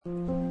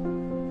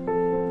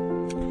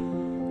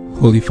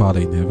Holy Father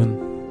in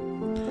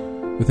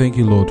heaven, we thank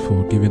you, Lord,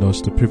 for giving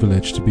us the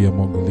privilege to be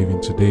among the living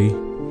today.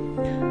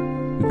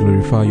 We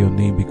glorify your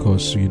name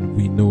because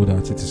we know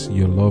that it is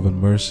your love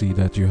and mercy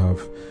that you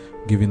have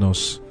given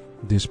us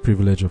this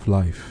privilege of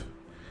life.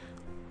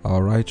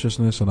 Our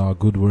righteousness and our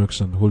good works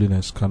and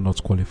holiness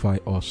cannot qualify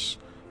us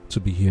to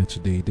be here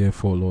today.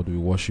 Therefore, Lord, we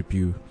worship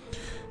you.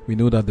 We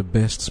know that the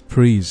best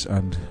praise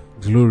and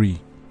glory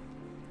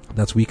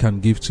that we can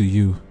give to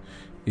you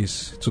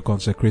is to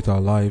consecrate our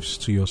lives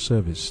to your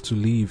service, to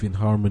live in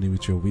harmony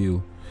with your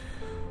will.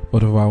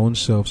 But of our own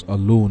selves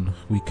alone,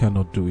 we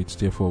cannot do it.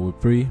 Therefore, we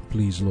pray,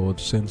 please, Lord,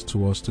 send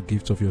to us the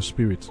gift of your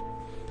Spirit,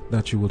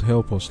 that you would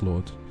help us,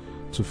 Lord,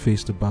 to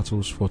face the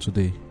battles for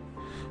today.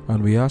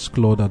 And we ask,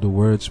 Lord, that the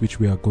words which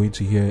we are going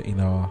to hear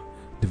in our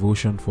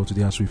devotion for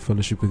today as we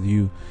fellowship with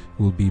you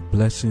will be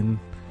blessing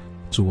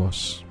to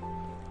us.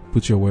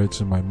 Put your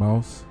words in my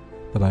mouth,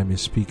 that I may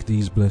speak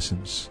these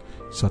blessings.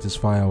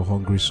 Satisfy our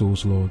hungry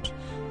souls, Lord.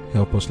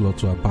 Help us, Lord,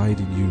 to abide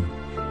in you.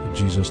 In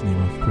Jesus'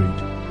 name I've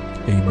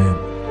prayed.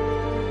 Amen.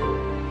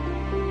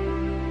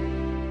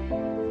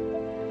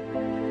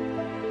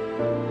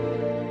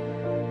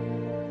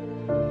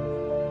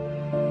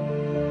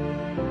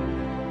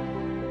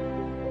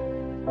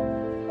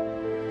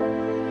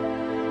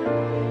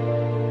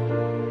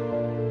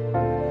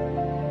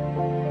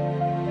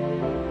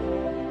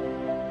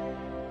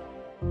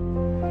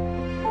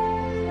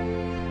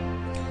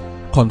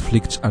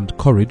 Conflict and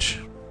Courage,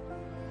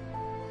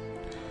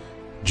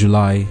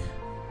 July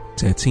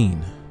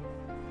 13.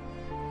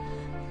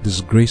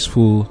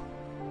 Disgraceful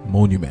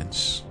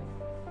monuments.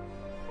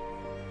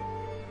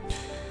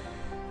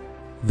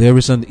 There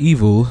is an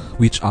evil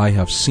which I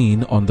have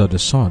seen under the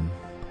sun,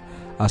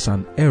 as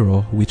an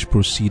error which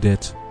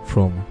proceedeth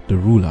from the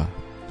ruler.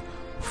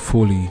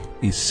 Folly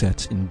is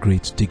set in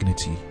great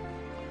dignity.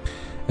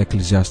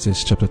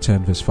 Ecclesiastes chapter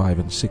 10 verse 5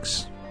 and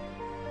 6.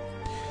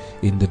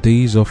 In the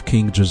days of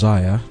King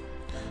Josiah,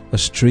 a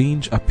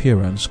strange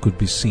appearance could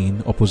be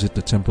seen opposite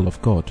the temple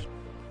of God.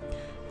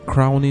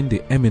 Crowning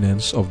the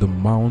eminence of the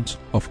Mount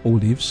of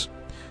Olives,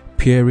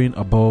 peering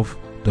above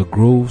the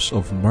groves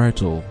of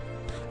myrtle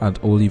and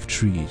olive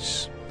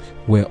trees,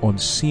 were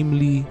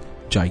unseemly,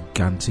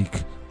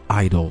 gigantic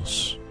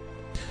idols.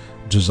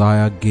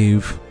 Josiah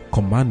gave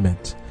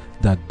commandment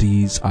that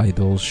these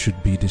idols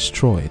should be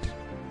destroyed.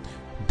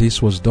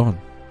 This was done,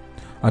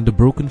 and the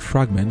broken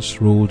fragments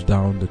rolled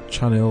down the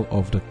channel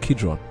of the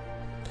Kidron.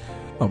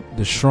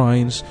 The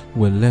shrines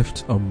were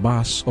left a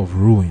mass of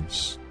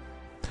ruins.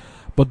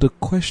 But the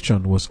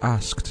question was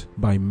asked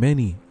by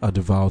many a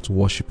devout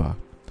worshipper: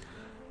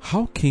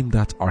 how came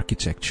that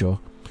architecture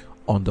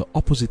on the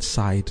opposite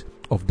side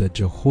of the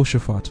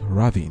Jehoshaphat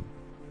ravine,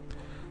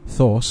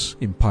 thus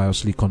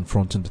impiously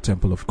confronting the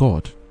temple of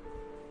God?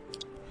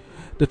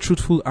 The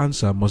truthful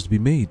answer must be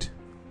made.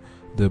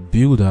 The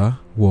builder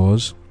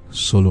was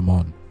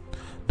Solomon,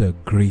 the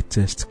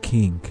greatest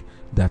king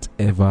that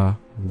ever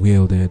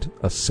wielded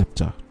a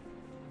sceptre.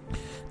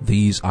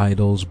 These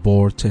idols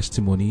bore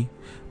testimony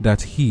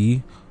that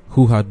he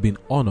who had been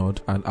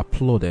honored and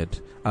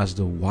applauded as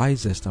the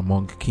wisest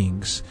among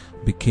kings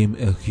became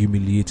a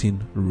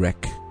humiliating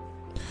wreck.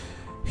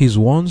 His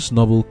once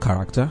noble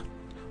character,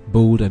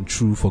 bold and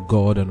true for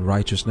God and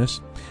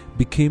righteousness,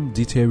 became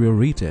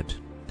deteriorated.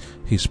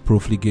 His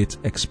profligate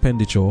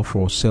expenditure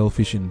for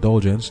selfish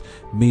indulgence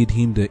made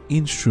him the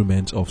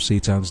instrument of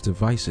Satan's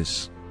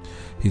devices.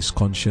 His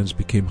conscience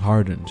became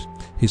hardened.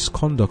 His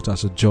conduct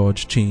as a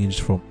judge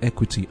changed from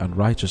equity and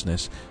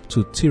righteousness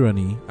to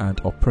tyranny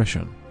and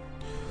oppression.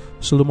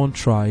 Solomon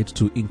tried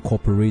to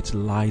incorporate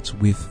light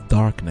with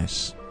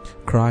darkness,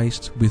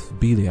 Christ with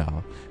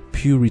Belial,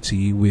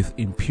 purity with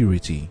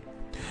impurity.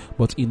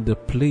 But in the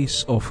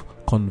place of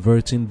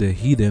converting the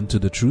heathen to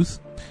the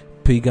truth,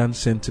 pagan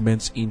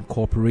sentiments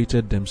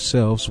incorporated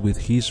themselves with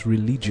his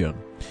religion.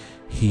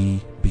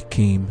 He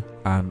became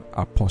an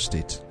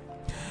apostate.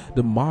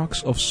 The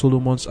marks of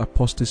Solomon's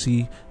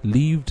apostasy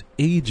lived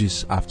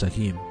ages after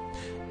him.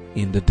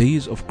 In the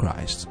days of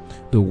Christ,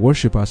 the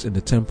worshippers in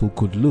the temple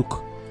could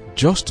look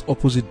just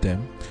opposite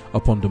them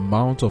upon the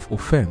mount of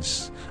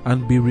offense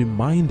and be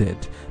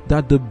reminded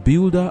that the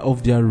builder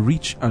of their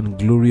rich and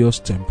glorious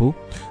temple,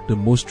 the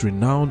most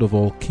renowned of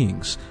all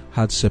kings,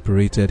 had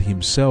separated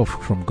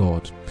himself from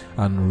God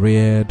and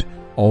reared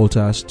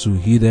altars to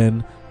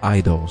heathen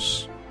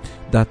idols.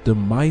 That the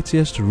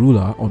mightiest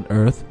ruler on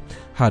earth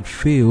had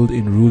failed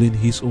in ruling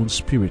his own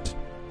spirit.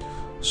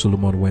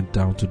 Solomon went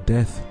down to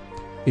death,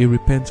 a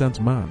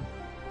repentant man.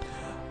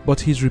 But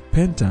his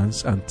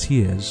repentance and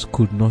tears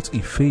could not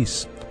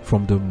efface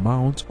from the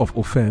mount of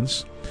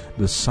offense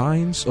the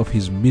signs of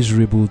his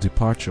miserable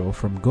departure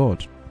from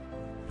God.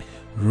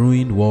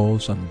 Ruined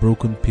walls and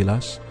broken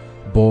pillars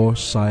bore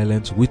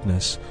silent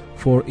witness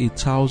for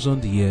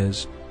 1,000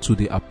 years to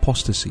the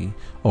apostasy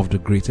of the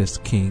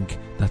greatest king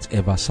that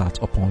ever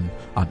sat upon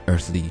an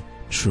earthly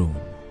throne.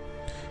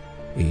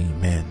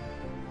 Amen.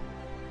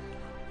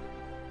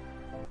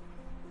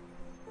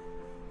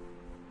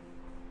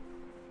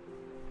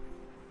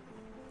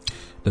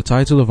 The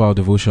title of our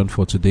devotion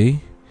for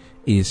today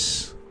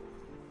is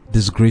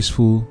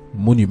Disgraceful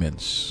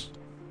monuments.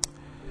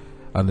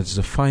 And it's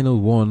the final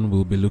one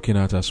we'll be looking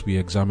at as we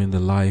examine the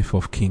life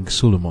of King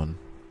Solomon.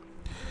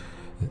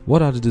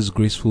 What are the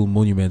disgraceful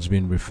monuments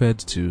being referred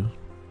to?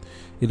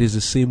 It is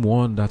the same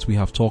one that we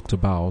have talked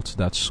about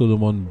that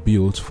Solomon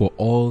built for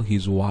all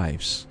his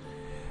wives.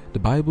 The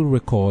Bible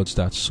records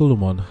that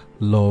Solomon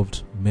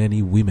loved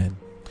many women,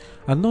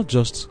 and not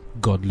just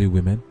godly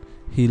women.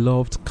 He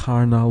loved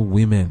carnal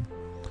women,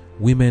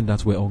 women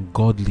that were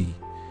ungodly.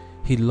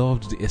 He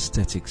loved the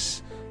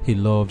aesthetics. He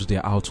loved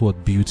their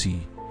outward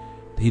beauty.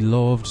 He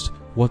loved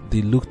what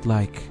they looked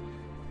like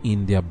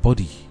in their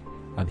body,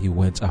 and he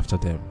went after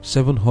them.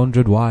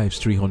 700 wives,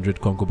 300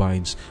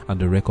 concubines, and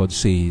the record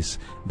says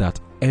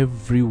that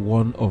every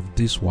one of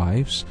these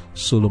wives,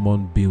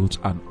 Solomon built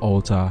an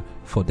altar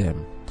for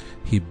them.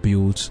 He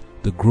built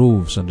the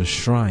groves and the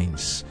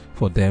shrines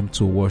for them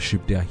to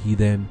worship their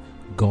heathen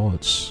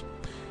gods.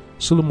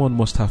 Solomon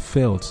must have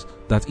felt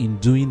that in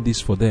doing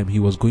this for them, he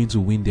was going to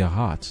win their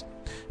hearts.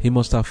 He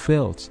must have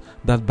felt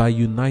that by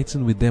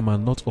uniting with them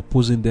and not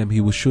opposing them,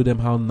 he will show them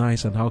how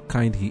nice and how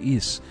kind he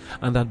is,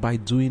 and that by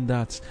doing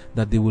that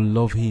they will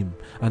love him,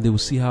 and they will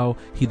see how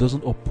he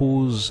doesn't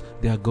oppose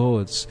their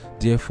gods.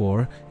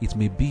 Therefore, it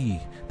may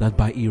be that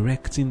by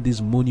erecting this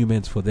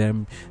monument for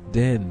them,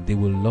 then they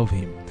will love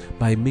him.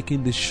 By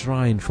making this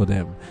shrine for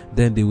them,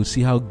 then they will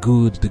see how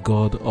good the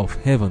God of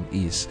heaven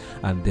is,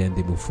 and then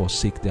they will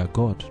forsake their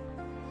God.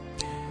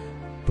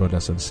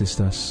 Brothers and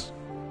sisters,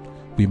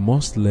 we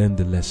must learn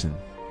the lesson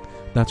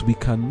that we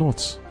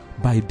cannot,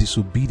 by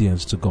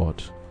disobedience to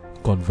God,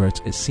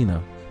 convert a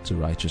sinner to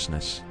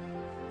righteousness.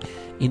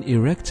 In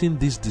erecting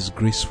these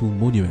disgraceful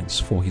monuments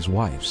for his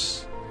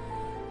wives,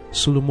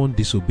 Solomon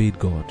disobeyed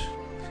God.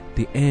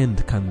 The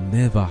end can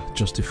never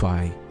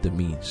justify the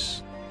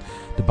means.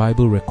 The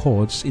Bible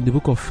records in the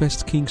book of 1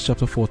 Kings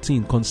chapter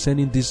 14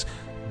 concerning these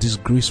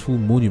disgraceful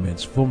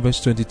monuments from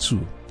verse 22.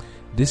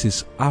 This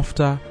is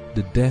after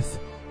the death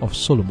of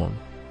Solomon.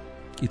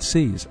 It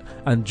says,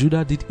 "And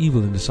Judah did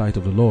evil in the sight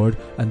of the Lord,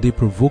 and they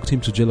provoked him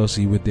to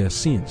jealousy with their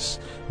sins,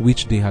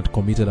 which they had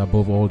committed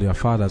above all their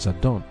fathers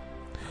had done.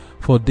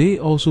 For they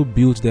also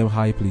built them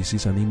high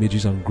places and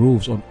images and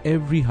groves on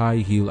every high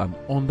hill and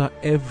under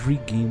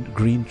every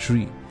green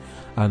tree.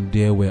 And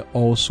there were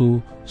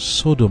also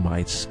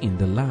Sodomites in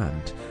the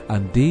land,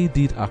 and they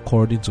did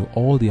according to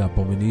all the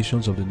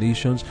abominations of the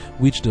nations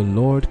which the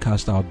Lord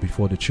cast out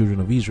before the children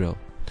of Israel."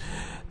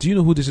 Do you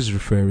know who this is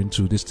referring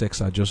to, this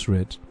text I just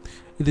read?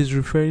 It is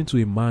referring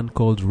to a man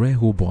called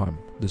Rehoboam,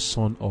 the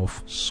son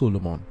of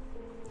Solomon.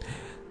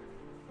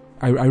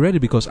 I read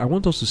it because I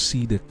want us to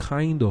see the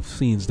kind of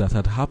things that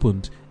had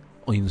happened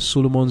in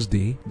Solomon's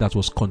day that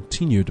was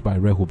continued by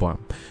Rehoboam.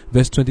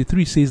 Verse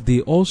 23 says,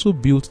 "They also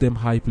built them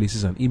high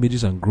places and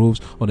images and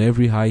groves on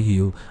every high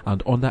hill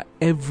and under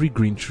every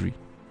green tree."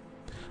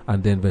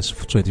 And then verse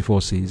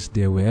 24 says,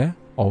 "There were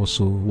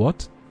also"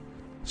 what?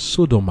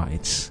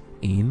 "Sodomites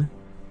in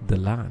the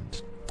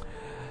land."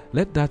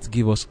 Let that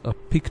give us a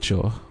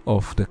picture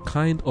of the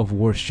kind of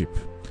worship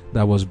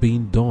that was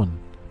being done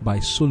by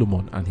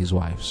Solomon and his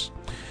wives.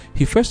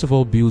 He first of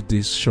all built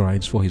these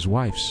shrines for his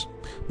wives,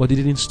 but he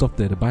didn't stop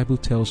there. The Bible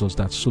tells us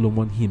that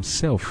Solomon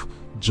himself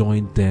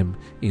joined them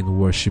in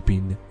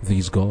worshiping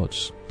these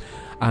gods.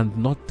 And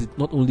not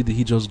only did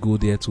he just go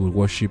there to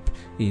worship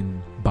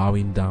in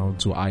bowing down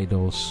to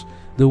idols,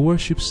 the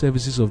worship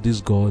services of these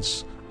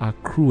gods are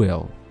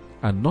cruel.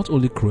 And not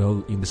only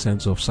cruel in the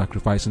sense of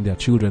sacrificing their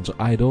children to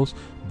idols,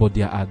 but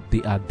they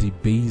are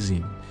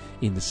debasing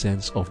in the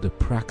sense of the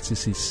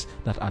practices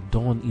that are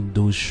done in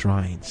those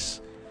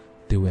shrines.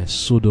 They were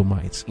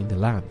Sodomites in the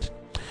land.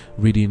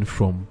 Reading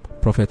from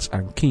Prophets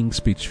and Kings,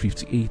 page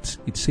 58,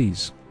 it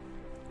says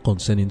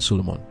concerning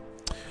Solomon,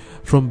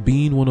 "From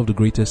being one of the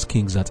greatest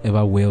kings that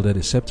ever wielded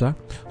a sceptre,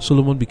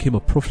 Solomon became a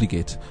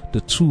profligate,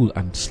 the tool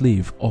and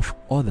slave of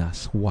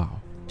others." Wow.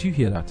 Do you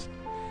hear that?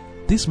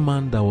 This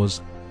man that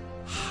was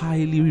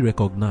highly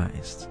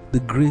recognized, the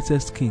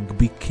greatest king,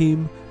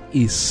 became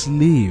a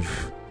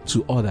slave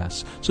to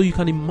others. So you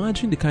can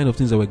imagine the kind of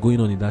things that were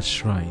going on in that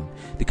shrine,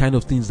 the kind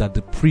of things that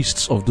the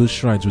priests of those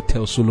shrines would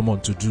tell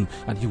Solomon to do,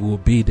 and he will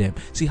obey them.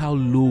 See how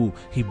low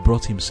he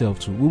brought himself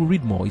to. We'll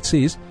read more. It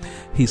says,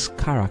 "His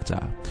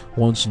character,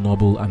 once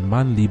noble and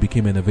manly,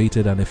 became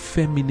enervated and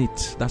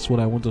effeminate." That's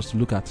what I want us to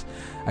look at.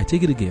 I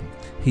take it again.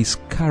 His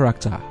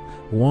character,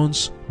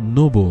 once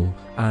noble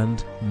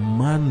and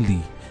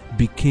manly,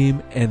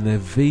 became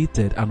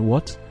enervated and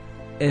what?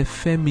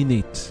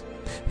 Effeminate.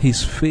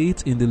 His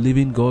faith in the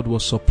living God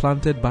was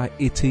supplanted by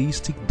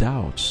atheistic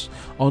doubts.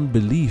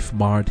 Unbelief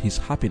marred his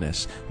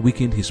happiness,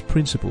 weakened his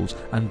principles,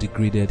 and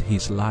degraded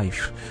his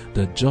life.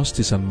 The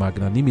justice and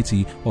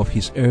magnanimity of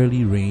his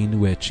early reign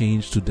were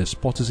changed to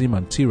despotism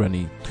and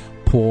tyranny.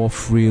 Poor,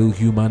 frail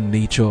human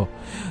nature.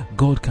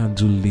 God can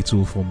do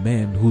little for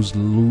men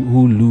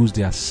who lose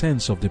their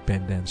sense of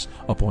dependence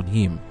upon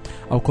him.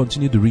 I'll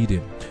continue the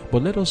reading,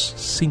 but let us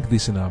sink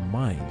this in our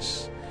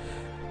minds.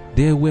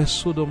 There were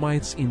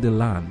Sodomites in the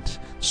land.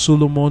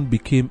 Solomon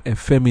became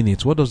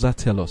effeminate. What does that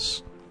tell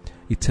us?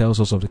 it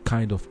tells us of the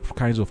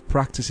kinds of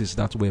practices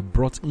that were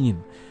brought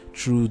in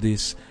through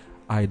these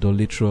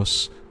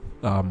idolatrous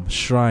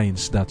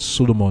shrines that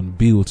Solomon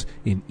built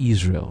in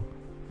Israel.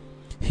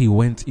 He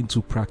went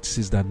into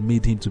practices that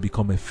made him to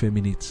become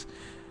effeminate.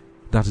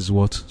 That is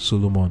what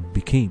Solomon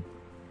became.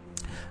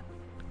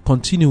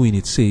 Continuing,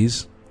 it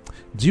says,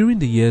 during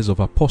the years of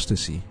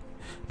apostasy,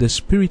 the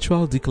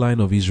spiritual decline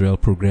of Israel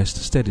progressed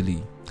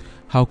steadily.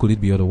 How could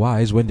it be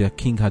otherwise when their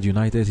king had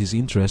united his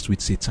interest with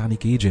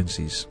satanic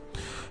agencies?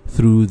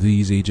 Through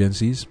these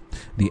agencies,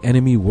 the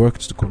enemy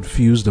worked to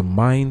confuse the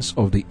minds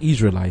of the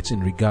Israelites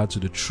in regard to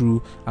the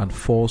true and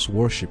false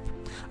worship,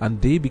 and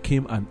they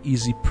became an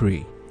easy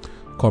prey.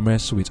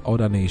 Commerce with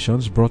other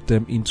nations brought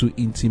them into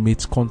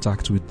intimate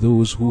contact with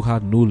those who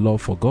had no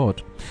love for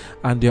God,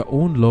 and their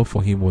own love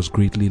for Him was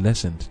greatly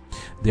lessened.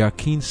 Their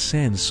keen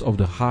sense of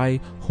the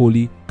high,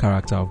 holy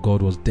character of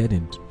God was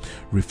deadened.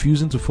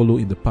 Refusing to follow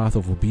in the path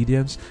of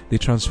obedience, they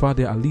transferred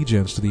their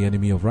allegiance to the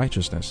enemy of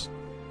righteousness.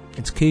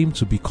 It came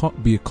to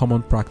be a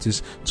common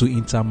practice to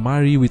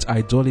intermarry with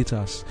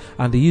idolaters,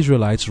 and the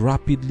Israelites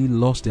rapidly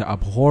lost their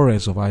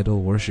abhorrence of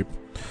idol worship.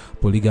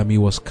 Polygamy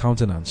was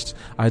countenanced.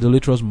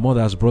 Idolatrous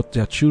mothers brought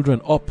their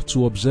children up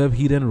to observe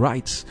heathen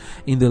rites.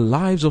 In the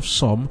lives of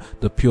some,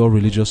 the pure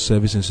religious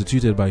service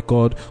instituted by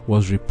God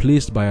was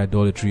replaced by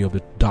idolatry of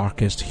the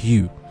darkest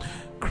hue.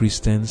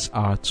 Christians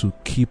are to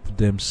keep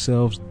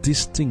themselves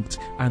distinct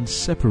and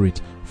separate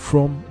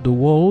from the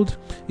world,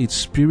 its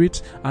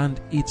spirit,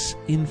 and its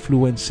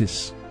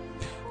influences.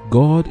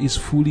 God is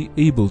fully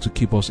able to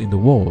keep us in the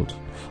world,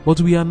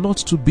 but we are not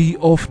to be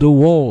of the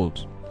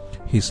world.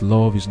 His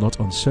love is not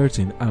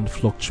uncertain and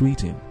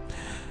fluctuating.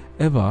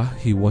 Ever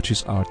He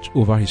watches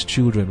over His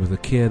children with a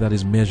care that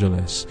is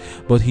measureless,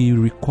 but He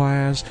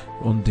requires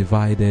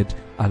undivided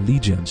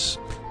allegiance.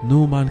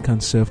 No man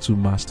can serve two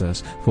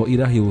masters, for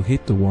either he will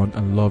hate the one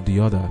and love the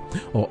other,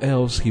 or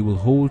else he will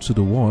hold to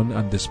the one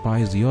and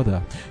despise the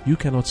other. You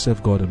cannot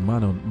serve God and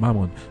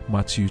mammon.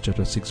 Matthew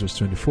chapter 6 verse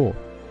 24.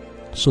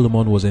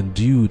 Solomon was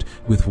endued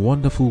with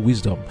wonderful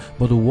wisdom,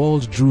 but the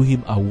world drew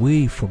him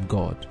away from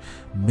God.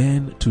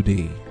 Men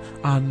today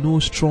are no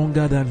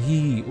stronger than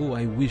he. Oh,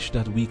 I wish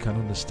that we can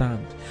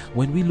understand.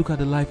 When we look at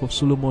the life of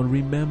Solomon,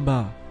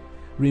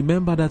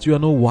 remember that you are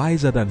no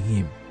wiser than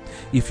him.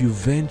 If you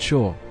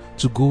venture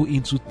to go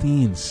into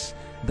things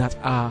that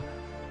are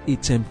a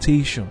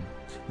temptation,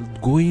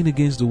 going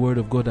against the word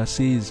of God that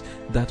says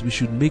that we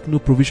should make no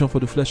provision for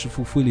the flesh to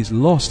fulfill his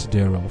lust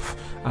thereof,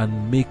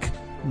 and make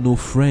no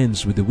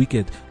friends with the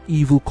wicked.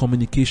 Evil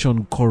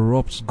communication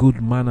corrupts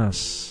good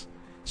manners.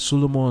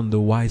 Solomon, the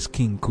wise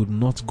king, could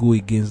not go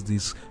against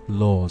these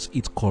laws.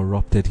 It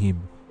corrupted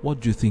him.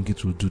 What do you think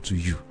it will do to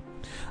you?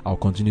 I'll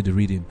continue the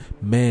reading.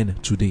 Men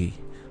today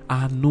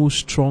are no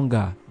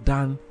stronger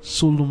than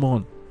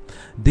Solomon.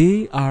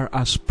 They are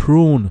as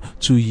prone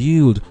to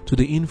yield to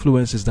the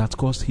influences that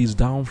caused his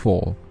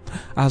downfall.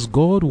 As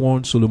God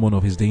warned Solomon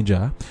of his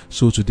danger,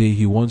 so today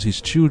he warns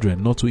his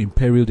children not to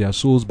imperil their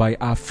souls by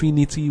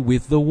affinity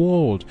with the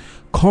world.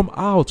 Come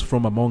out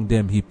from among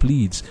them, he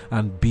pleads,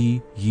 and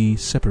be ye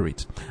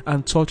separate,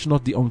 and touch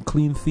not the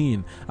unclean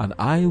thing, and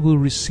I will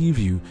receive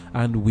you,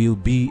 and will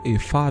be a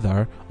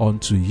father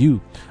unto you,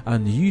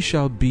 and ye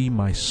shall be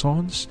my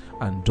sons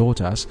and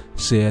daughters,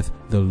 saith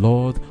the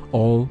Lord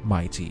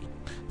Almighty.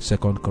 2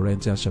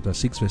 Corinthians chapter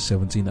 6 verse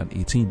 17 and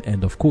 18,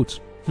 end of quote.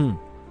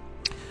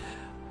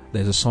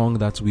 There's a song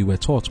that we were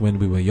taught when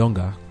we were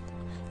younger.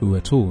 We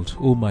were told,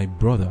 "Oh my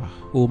brother,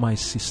 oh my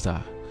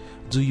sister,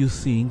 do you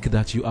think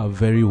that you are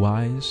very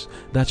wise,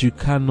 that you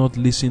cannot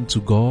listen to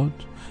God?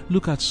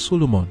 Look at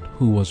Solomon,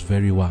 who was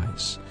very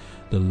wise.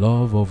 The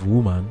love of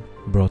woman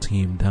brought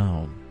him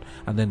down."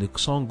 And then the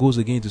song goes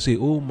again to say,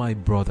 "Oh my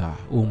brother,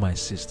 oh my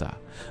sister,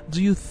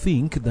 do you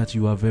think that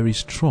you are very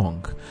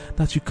strong,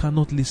 that you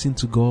cannot listen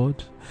to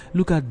God?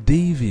 Look at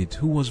David,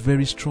 who was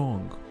very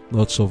strong.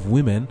 Lots of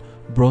women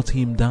brought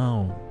him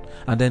down."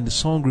 And then the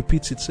song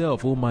repeats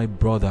itself, "Oh my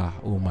brother,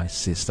 oh my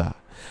sister,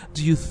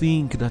 do you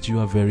think that you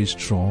are very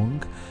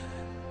strong,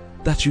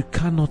 that you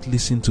cannot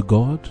listen to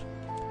God?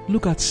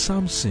 Look at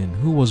Samson,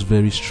 who was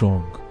very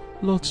strong.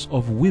 Lots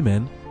of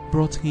women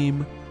brought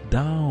him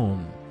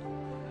down."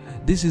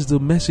 This is the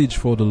message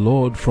for the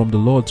Lord, from the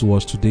Lord to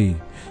us today.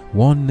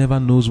 One never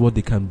knows what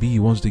they can be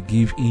once they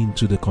give in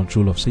to the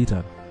control of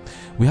Satan.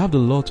 We have the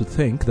Lord to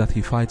thank that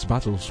he fights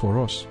battles for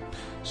us.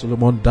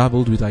 Solomon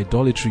dabbled with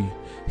idolatry.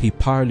 He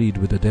parleyed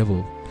with the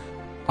devil.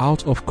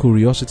 Out of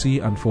curiosity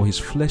and for his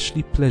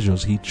fleshly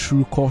pleasures, he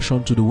threw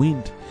caution to the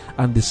wind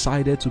and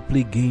decided to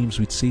play games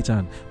with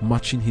Satan,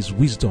 matching his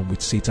wisdom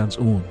with Satan's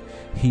own.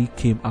 He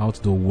came out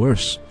the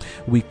worse.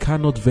 We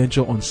cannot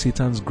venture on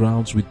Satan's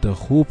grounds with the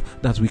hope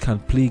that we can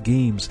play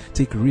games,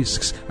 take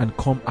risks, and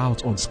come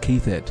out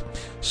unscathed.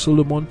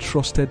 Solomon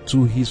trusted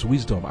to his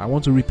wisdom. I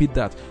want to repeat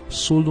that.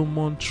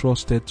 Solomon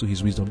trusted to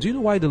his wisdom. Do you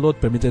know why the Lord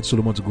permitted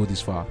Solomon to go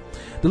this far?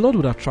 The Lord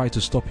would have tried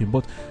to stop him,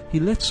 but he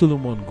let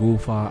Solomon go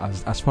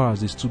as far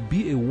as this, to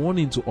be a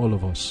warning to all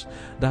of us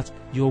that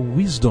your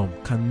wisdom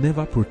can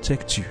never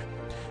protect you.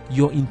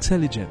 Your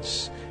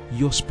intelligence,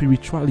 your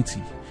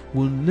spirituality,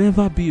 will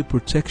never be a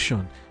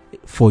protection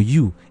for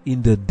you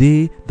in the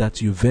day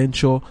that you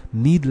venture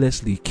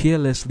needlessly,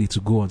 carelessly to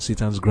go on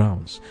Satan's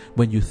grounds.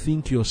 When you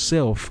think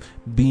yourself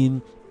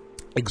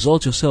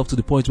exalt yourself to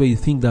the point where you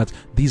think that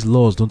these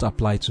laws don't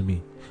apply to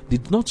me.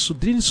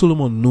 Didn't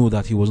Solomon know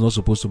that he was not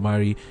supposed to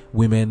marry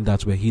women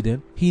that were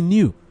heathen? He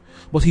knew.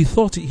 But he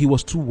thought he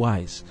was too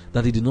wise,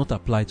 that it did not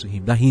apply to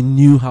him, that he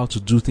knew how to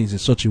do things in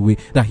such a way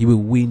that he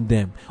will win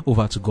them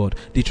over to God.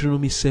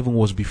 Deuteronomy 7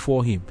 was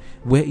before him,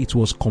 where it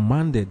was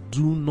commanded,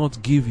 do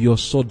not give your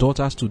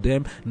daughters to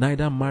them,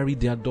 neither marry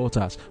their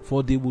daughters,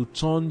 for they will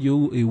turn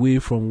you away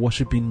from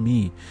worshipping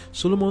me.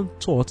 Solomon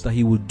thought that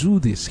he would do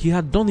this. He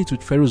had done it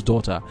with Pharaoh's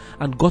daughter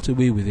and got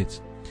away with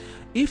it.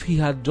 If he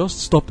had just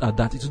stopped at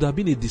that, it would have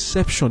been a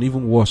deception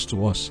even worse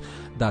to us,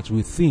 that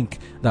we think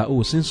that,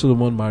 since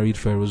Solomon married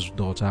Pharaoh's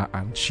daughter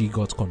and she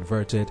got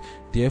converted,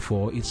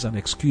 therefore it's an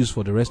excuse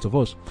for the rest of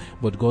us.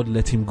 But God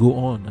let him go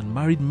on and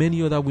married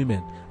many other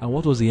women. And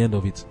what was the end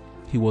of it?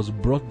 He was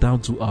brought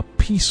down to a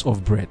piece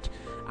of bread,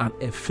 an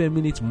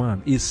effeminate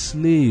man, a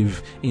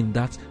slave in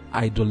that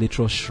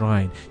idolatrous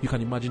shrine. You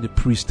can imagine the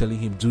priest telling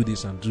him do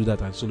this and do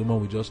that, and Solomon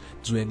will just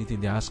do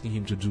anything they're asking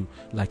him to do,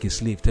 like a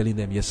slave telling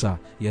them yes sir,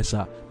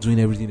 doing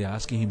everything they're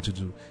asking him to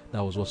do.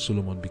 That was what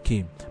Solomon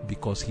became,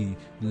 because he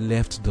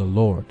left the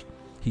Lord.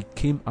 He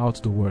came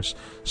out the worst.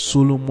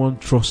 Solomon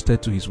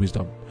trusted to his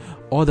wisdom.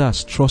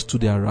 Others trust to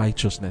their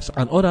righteousness,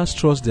 and others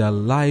trust their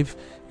life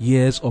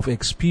years of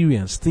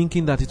experience,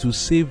 thinking that it will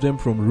save them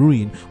from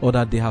ruin, or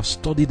that they have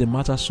studied the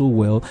matter so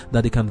well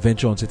that they can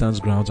venture on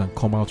Satan's grounds and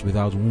come out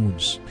without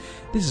wounds.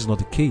 This is not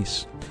the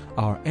case.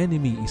 Our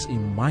enemy is a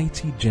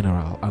mighty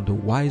general, and the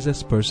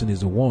wisest person is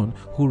the one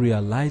who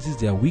realizes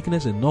their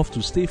weakness enough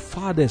to stay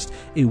farthest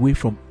away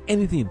from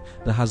anything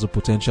that has the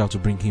potential to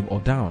bring him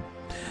or down.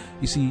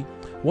 You see,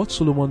 what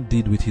Solomon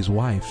did with his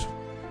wives,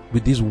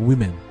 with these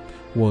women,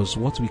 was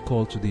what we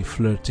call today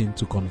flirting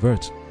to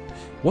convert.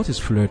 What is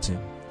flirting?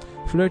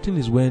 Flirting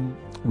is when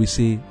we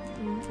say,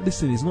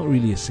 listen, it's not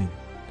really a sin.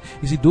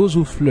 You see, those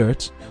who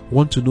flirt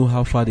want to know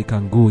how far they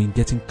can go in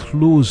getting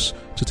close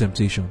to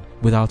temptation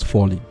without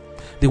falling.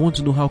 They want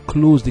to know how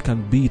close they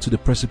can be to the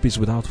precipice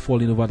without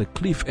falling over the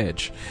cliff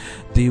edge.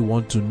 They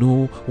want to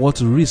know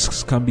what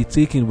risks can be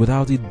taken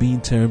without it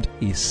being termed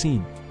a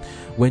sin.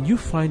 When you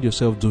find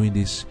yourself doing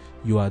this,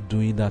 you are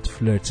doing that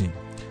flirting.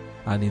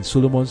 And in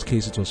Solomon's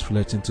case, it was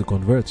flirting to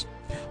convert.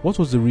 What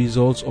was the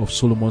result of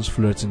Solomon's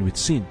flirting with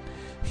sin?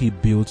 He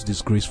built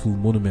disgraceful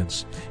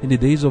monuments. In the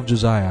days of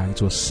Josiah,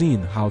 it was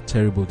seen how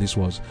terrible this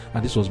was,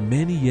 and this was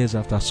many years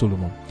after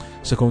Solomon.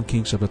 2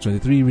 Kings chapter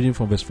 23, reading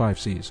from verse 5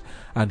 says,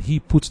 and he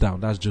put down,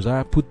 that's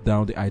Josiah, put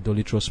down the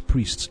idolatrous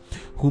priests,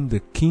 whom the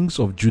kings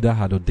of Judah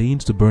had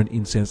ordained to burn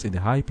incense in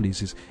the high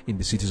places in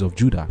the cities of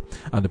Judah,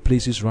 and the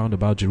places round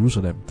about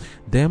Jerusalem.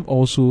 Them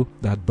also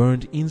that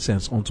burned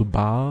incense unto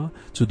Baal,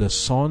 to the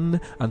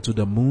sun, and to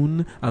the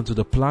moon, and to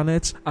the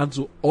planets, and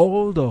to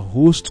all the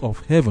host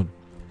of heaven.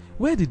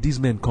 Where did these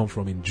men come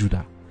from in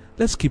Judah?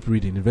 Let's keep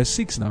reading. In verse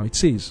 6 now it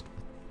says,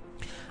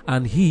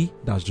 and he,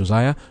 that's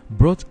Josiah,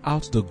 brought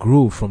out the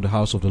grove from the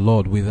house of the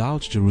Lord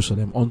without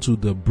Jerusalem unto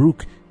the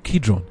brook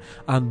Kidron,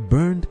 and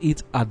burned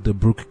it at the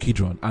brook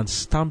Kidron, and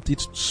stamped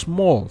it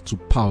small to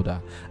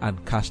powder,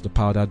 and cast the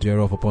powder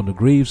thereof upon the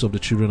graves of the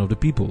children of the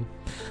people.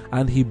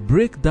 And he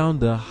brake down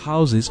the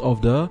houses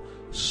of the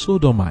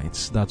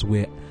Sodomites that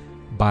were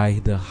by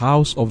the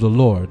house of the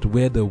Lord,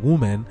 where the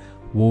women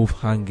wove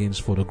hangings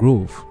for the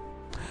grove.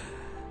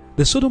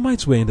 The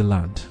Sodomites were in the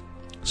land.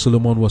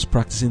 Solomon was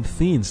practicing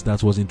things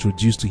that was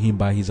introduced to him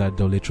by his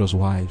idolatrous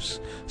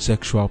wives,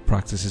 sexual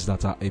practices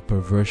that are a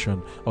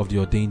perversion of the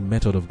ordained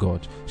method of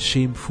God,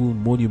 shameful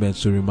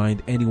monuments to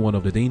remind anyone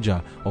of the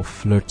danger of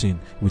flirting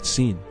with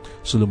sin.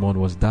 Solomon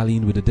was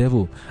dallying with the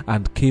devil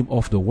and came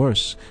off the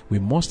worse. We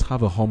must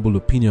have a humble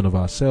opinion of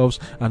ourselves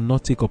and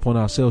not take upon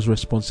ourselves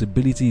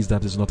responsibilities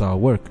that is not our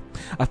work.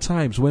 At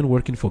times, when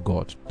working for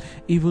God,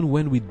 even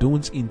when we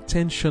don't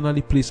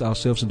intentionally place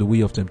ourselves in the way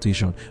of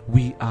temptation,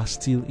 we are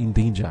still in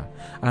danger.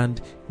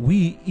 And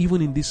we,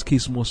 even in this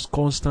case, must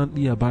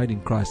constantly abide in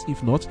Christ.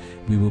 If not,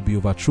 we will be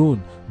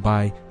overthrown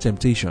by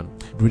temptation.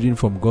 Reading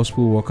from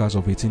Gospel Workers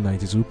of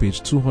 1892,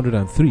 page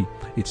 203,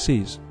 it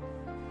says,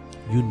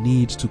 you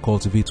need to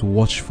cultivate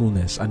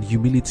watchfulness and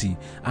humility,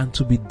 and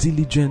to be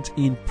diligent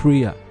in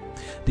prayer.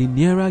 The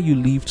nearer you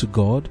live to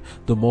God,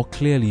 the more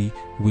clearly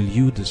will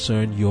you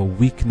discern your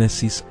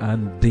weaknesses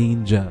and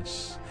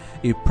dangers.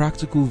 A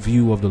practical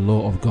view of the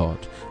law of God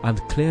and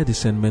clear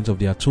discernment of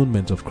the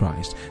atonement of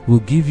Christ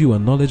will give you a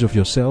knowledge of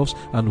yourselves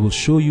and will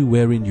show you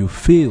wherein you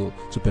fail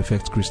to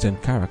perfect Christian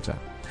character.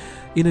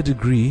 In a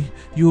degree,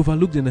 you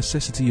overlook the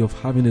necessity of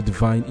having a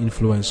divine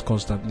influence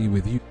constantly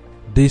with you.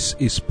 This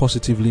is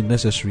positively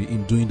necessary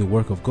in doing the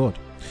work of God.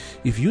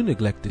 If you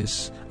neglect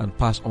this and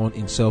pass on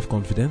in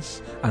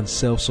self-confidence and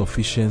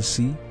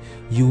self-sufficiency,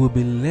 you will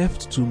be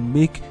left to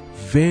make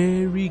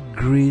very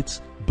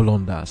great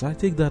blunders. I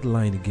take that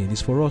line again.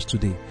 It's for us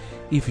today.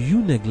 If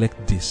you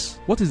neglect this,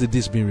 what is the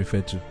this being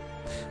referred to?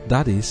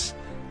 That is,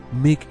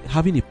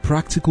 having a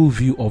practical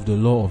view of the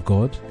law of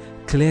God,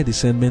 clear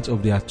discernment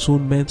of the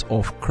atonement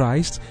of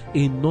Christ,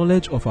 a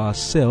knowledge of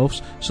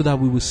ourselves, so that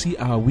we will see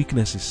our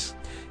weaknesses.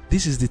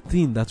 This is the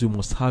thing that we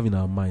must have in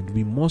our mind.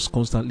 We must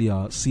constantly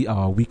see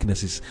our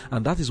weaknesses,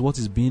 and that is what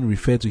is being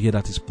referred to here,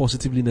 that is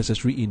positively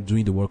necessary in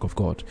doing the work of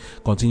God.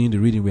 Continuing the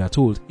reading, we are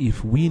told,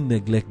 if we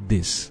neglect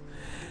this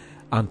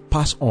and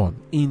pass on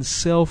in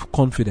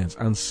self-confidence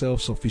and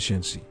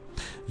self-sufficiency,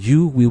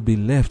 you will be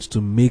left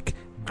to make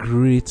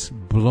great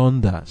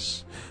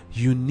blunders.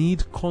 You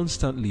need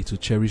constantly to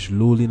cherish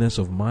lowliness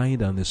of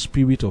mind and the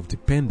spirit of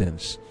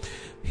dependence.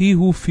 He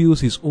who feels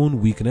his own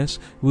weakness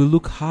will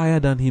look higher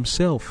than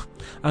himself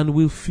and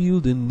will feel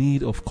the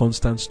need of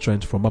constant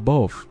strength from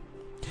above.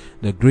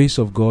 The grace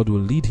of God will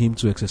lead him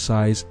to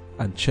exercise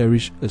and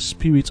cherish a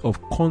spirit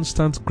of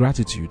constant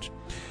gratitude.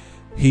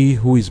 He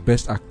who is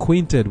best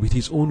acquainted with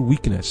his own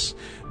weakness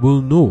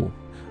will know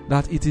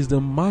that it is the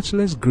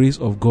matchless grace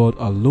of God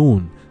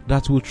alone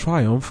that will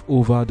triumph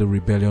over the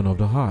rebellion of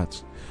the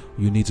heart.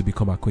 You need to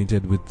become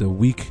acquainted with the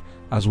weak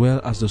as well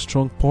as the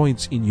strong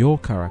points in your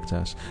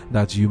characters,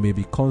 that you may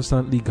be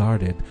constantly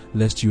guarded,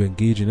 lest you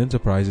engage in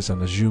enterprises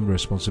and assume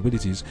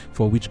responsibilities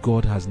for which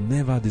God has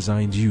never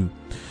designed you.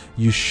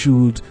 You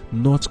should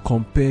not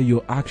compare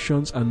your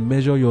actions and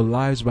measure your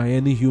lives by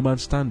any human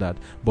standard,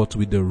 but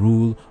with the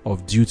rule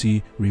of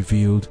duty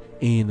revealed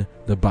in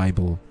the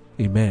Bible.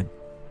 Amen.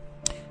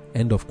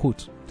 End of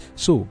quote.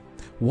 So,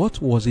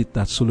 what was it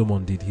that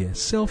Solomon did here?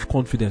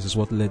 Self-confidence is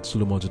what led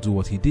Solomon to do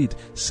what he did.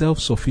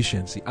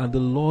 Self-sufficiency. And the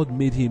Lord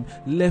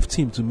left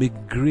him to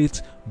make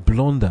great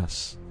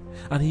blunders.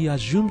 And he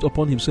assumed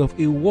upon himself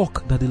a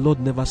work that the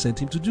Lord never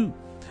sent him to do.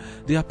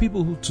 There are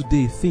people who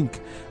today think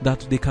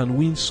that they can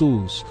win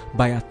souls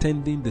by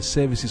attending the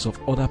services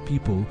of other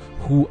people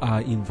who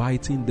are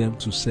inviting them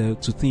to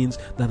things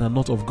that are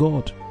not of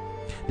God.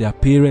 There are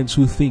parents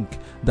who think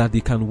that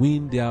they can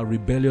win their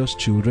rebellious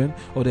children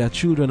or their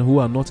children who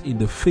are not in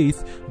the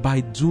faith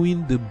by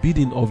doing the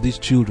bidding of these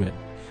children,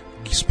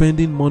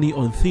 spending money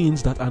on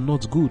things that are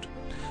not good.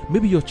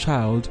 Maybe your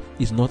child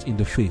is not in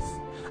the faith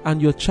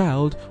and your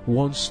child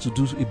wants to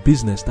do a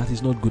business that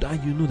is not good,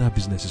 and you know that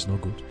business is not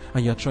good,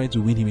 and you are trying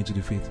to win him into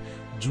the faith.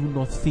 Do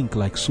not think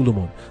like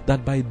Solomon,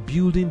 that by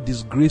building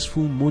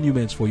disgraceful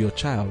monuments for your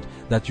child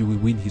that you will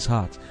win his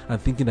heart,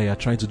 and thinking that you are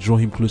trying to draw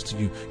him close to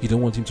you. You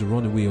don't want him to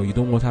run away, or you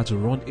don't want her to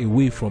run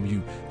away from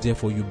you.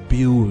 Therefore you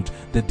build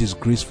the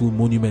disgraceful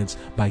monuments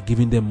by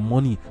giving them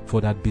money for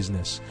that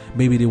business.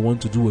 Maybe they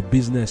want to do a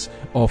business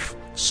of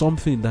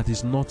something that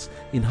is not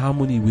in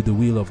harmony with the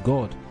will of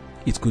God.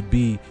 It could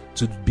be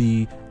to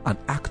be an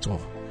actor,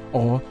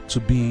 or to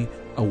be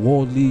a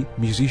worldly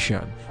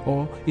musician,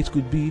 or it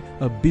could be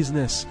a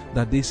business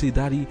that they say,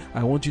 Daddy,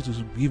 I want you to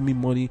give me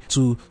money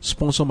to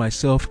sponsor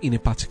myself in a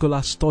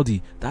particular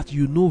study that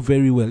you know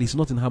very well is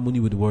not in harmony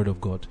with the word of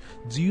God.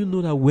 Do you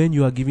know that when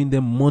you are giving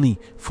them money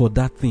for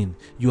that thing,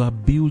 you are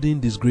building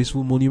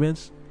disgraceful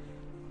monuments?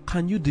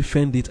 Can you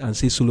defend it and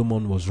say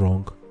Solomon was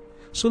wrong?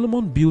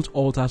 Solomon built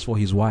altars for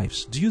his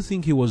wives. Do you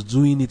think he was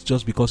doing it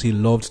just because he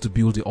loved to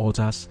build the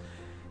altars?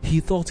 He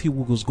thought he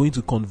was going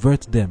to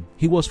convert them.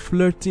 He was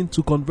flirting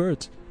to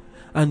convert.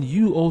 And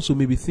you also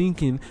may be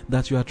thinking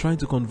that you are trying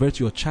to convert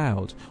your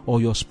child or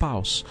your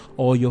spouse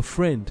or your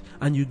friend,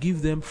 and you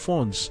give them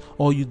funds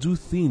or you do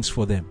things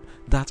for them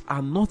that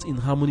are not in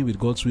harmony with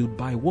God's will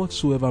by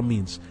whatsoever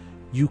means.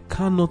 You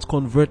cannot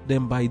convert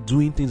them by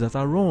doing things that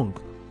are wrong.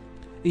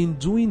 In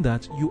doing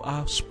that, you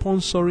are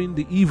sponsoring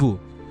the evil.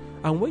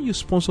 And when you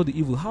sponsor the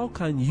evil, how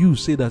can you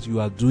say that you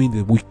are doing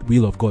the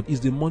will of God? Is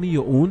the money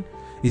your own?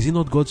 Is it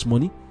not God's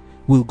money?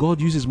 Will God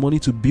use his money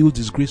to build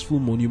disgraceful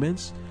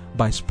monuments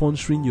by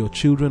sponsoring your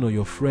children or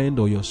your friend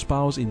or your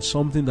spouse in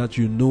something that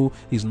you know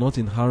is not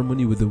in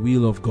harmony with the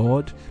will of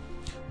God?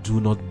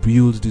 Do not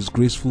build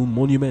disgraceful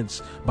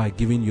monuments by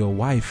giving your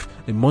wife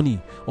the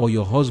money or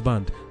your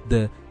husband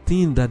the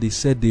thing that they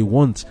said they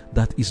want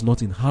that is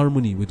not in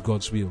harmony with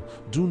God's will.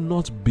 Do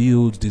not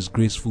build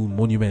disgraceful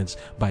monuments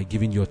by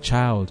giving your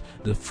child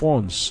the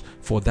funds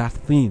for that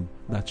thing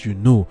that you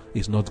know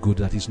is not good,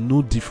 that is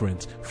no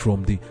different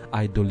from the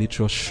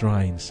idolatrous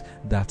shrines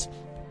that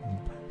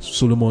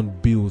Solomon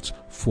built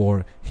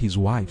for his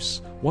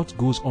wives. What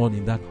goes on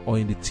in that, or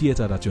in the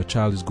theater that your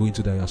child is going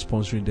to, that you are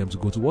sponsoring them to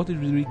go to? What is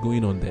really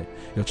going on there?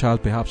 Your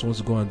child perhaps wants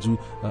to go and do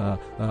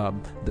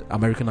the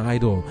American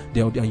Idol,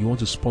 and you want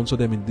to sponsor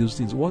them in those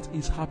things. What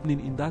is happening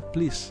in that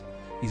place?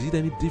 Is it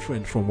any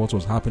different from what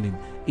was happening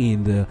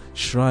in the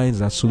shrines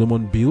that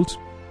Solomon built?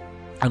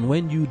 And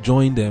when you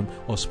join them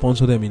or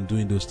sponsor them in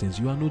doing those things,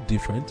 you are no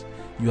different.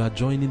 You are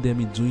joining them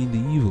in doing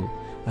the evil,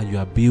 and you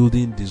are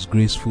building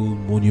disgraceful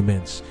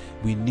monuments.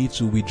 We need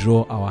to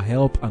withdraw our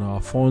help and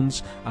our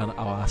funds and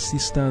our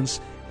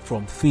assistance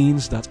from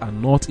things that are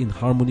not in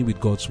harmony with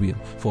God's will.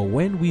 For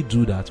when we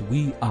do that,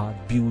 we are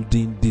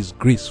building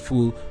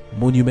disgraceful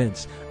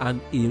monuments,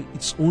 and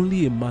it's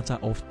only a matter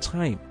of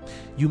time.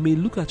 You may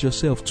look at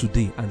yourself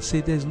today and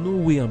say, there's no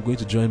way I'm going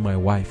to join my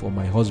wife or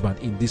my husband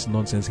in this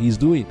nonsense he's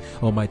doing,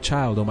 or my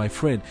child or my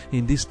friend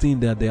in this thing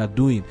that they are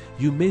doing.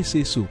 You may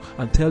say so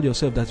and tell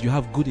yourself that you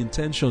have good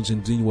intentions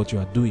in doing what you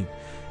are doing.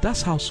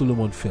 That's how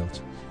Solomon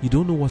felt. You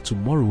don't know what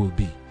tomorrow will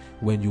be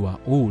when you are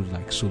old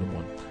like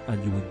Solomon,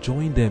 and you will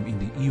join them in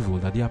the evil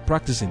that they are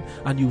practicing,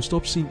 and you will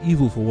stop seeing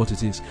evil for what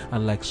it is,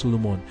 and like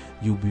Solomon,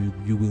 you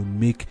will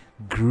make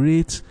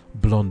great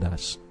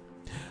blunders.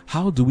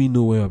 How do we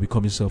know when we are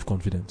becoming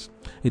self-confident?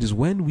 It is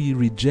when we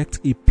reject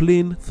a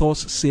plain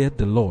 "thus saith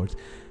the Lord"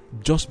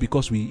 just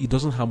because it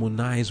doesn't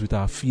harmonize with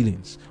our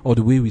feelings or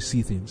the way we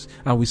see things,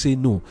 and we say,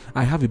 no,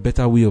 I have a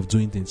better way of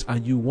doing things,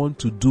 and you want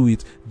to do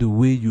it the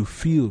way you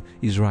feel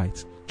is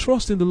right.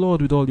 Trust in the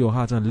Lord with all your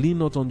heart and lean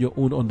not on your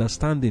own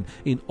understanding.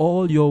 In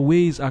all your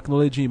ways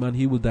acknowledge Him, and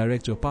He will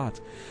direct your path.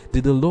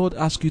 Did the Lord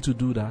ask you to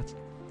do that?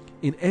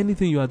 In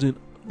anything you are doing,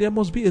 there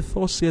must be a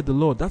 "thus saith the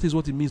Lord." That is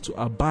what it means to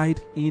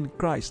abide in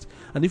Christ.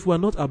 And if we are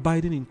not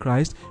abiding in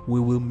Christ, we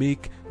will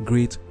make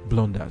great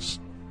blunders.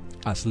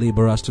 As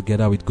laborers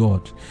together with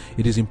God,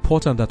 it is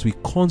important that we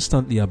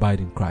constantly abide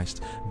in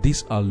Christ.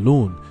 This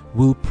alone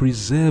will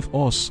preserve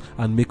us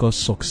and make us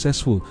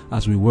successful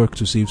as we work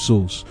to save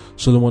souls.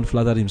 Solomon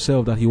flattered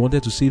himself that he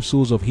wanted to save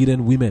souls of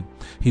heathen women.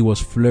 He was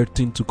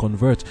flirting to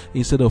convert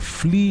instead of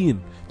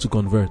fleeing to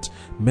convert.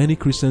 Many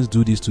Christians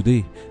do this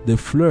today. They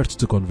flirt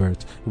to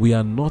convert. We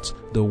are not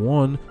the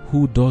one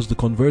who does the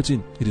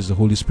converting. It is the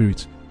Holy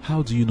Spirit.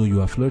 How do you know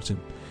you are flirting?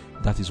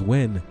 That is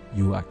when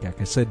you,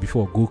 like I said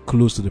before, go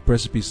close to the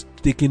precipice,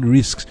 taking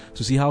risks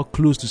to see how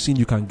close to sin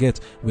you can get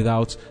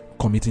without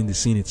committing the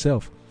sin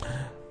itself.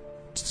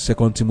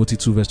 2 Timothy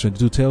 2 verse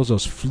 22 tells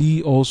us,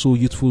 "Flee also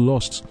youthful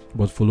lusts,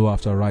 but follow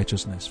after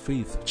righteousness,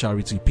 faith,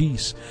 charity,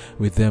 peace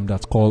with them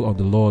that call on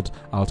the Lord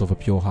out of a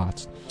pure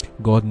heart."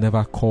 God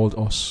never called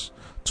us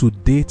to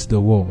date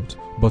the world,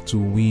 but to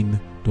win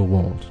the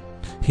world.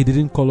 He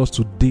didn't call us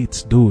to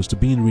date those, to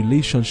be in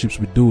relationships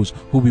with those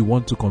who we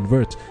want to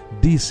convert.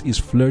 This is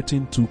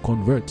flirting to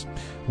convert.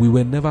 We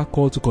were never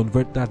called to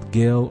convert that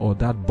girl or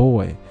that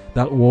boy,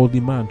 that worldly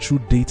man, through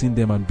dating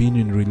them and being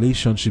in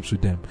relationships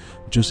with them.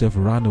 Joseph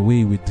ran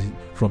away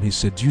from his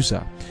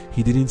seducer.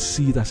 He didn't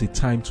see it as a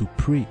time to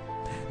pray.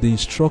 The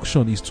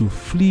instruction is to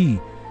flee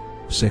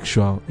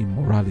sexual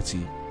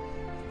immorality.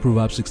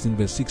 Proverbs 16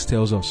 verse 6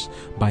 tells us,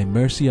 "By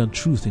mercy and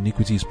truth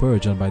iniquity is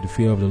purged, and by the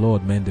fear of the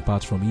Lord men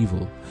depart from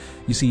evil."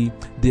 You see,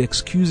 the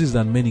excuses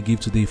that many give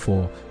today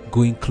for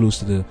going close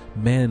to the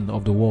men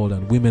of the world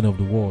and women of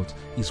the world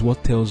is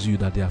what tells you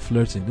that they are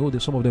flirting.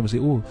 Some of them say,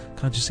 "Oh,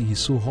 can't you see he's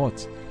so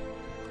hot?"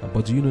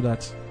 But do you know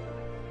that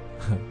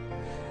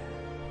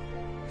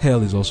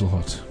hell is also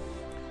hot?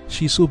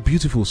 She's so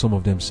beautiful, some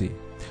of them say.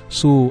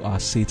 So are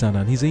Satan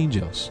and his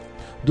angels.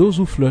 Those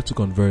who flirt to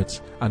convert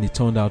and it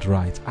turned out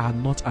right are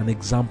not an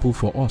example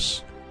for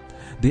us.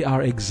 They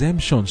are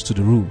exemptions to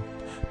the rule.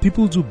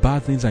 People do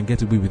bad things and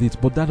get away with it,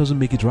 but that doesn't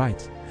make it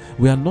right.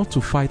 We are not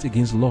to fight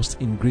against lust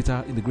in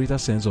the greater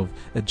sense of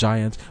a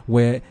giant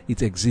where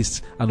it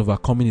exists and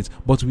overcoming it,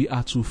 but we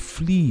are to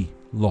flee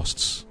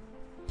lusts.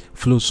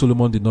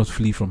 Solomon did not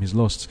flee from his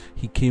lusts.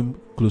 He came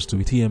close to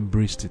it. He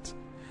embraced it.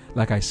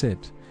 Like I said,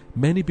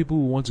 many people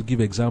will want to give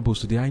examples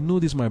today. I know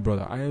this, my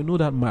brother. I know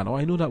that man, or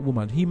I know that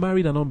woman. He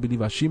married an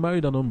unbeliever. She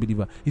married an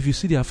unbeliever. If you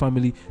see their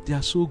family, they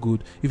are so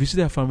good. If you see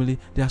their family,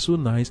 they are so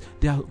nice.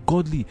 They are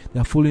godly. They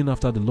are following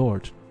after the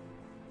Lord.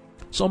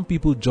 Some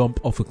people jump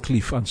off a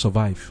cliff and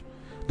survive.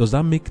 Does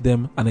that make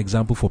them an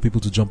example for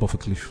people to jump off a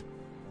cliff?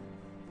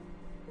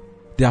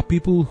 There are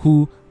people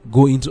who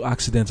go into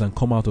accidents and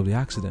come out of the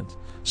accident.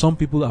 Some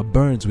people are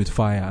burned with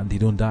fire and they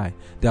don't die.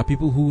 There are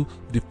people who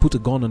they put a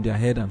gun on their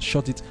head and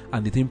shot it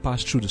and the thing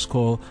passed through the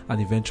skull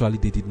and eventually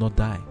they did not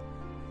die.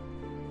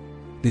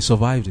 They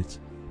survived it.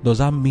 Does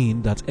that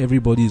mean that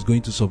everybody is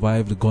going to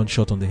survive the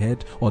gunshot on the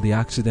head or the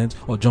accident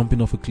or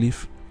jumping off a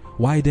cliff?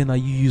 Why then are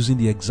you using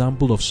the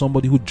example of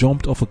somebody who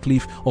jumped off a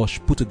cliff or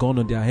put a gun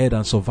on their head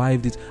and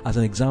survived it as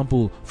an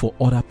example for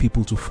other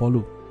people to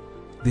follow?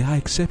 There are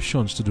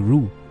exceptions to the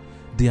rule.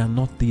 They are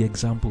not the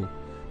example.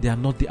 They are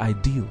not the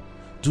ideal.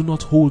 Do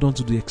not hold on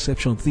to the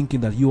exception thinking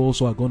that you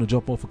also are going to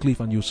jump off a cliff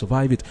and you'll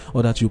survive it,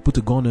 or that you put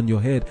a gun on your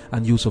head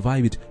and you'll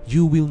survive it.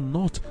 You will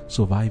not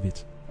survive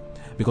it.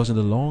 Because in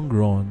the long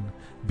run,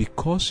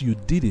 because you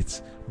did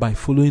it by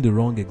following the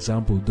wrong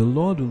example, the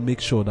Lord will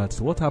make sure that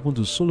what happened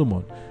to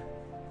Solomon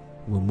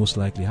will most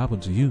likely happen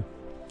to you.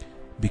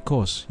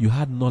 Because you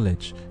had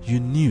knowledge, you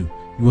knew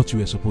what you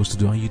were supposed to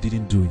do and you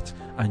didn't do it,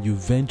 and you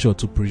ventured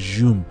to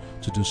presume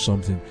to do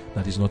something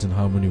that is not in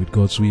harmony with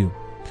God's will.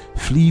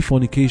 Flee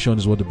fornication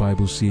is what the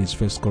Bible says,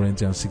 1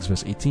 Corinthians 6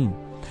 verse 18.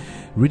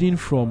 Reading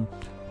from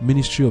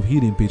Ministry of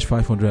Healing, page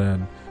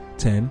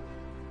 510,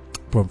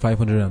 from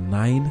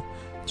 509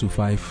 to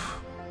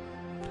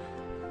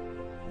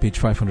page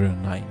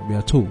 509, we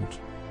are told,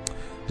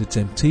 "The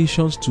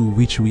temptations to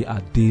which we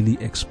are daily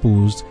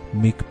exposed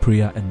make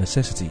prayer a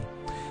necessity.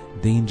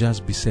 Dangers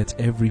beset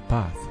every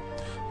path.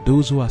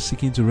 Those who are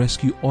seeking to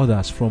rescue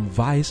others from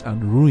vice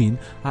and ruin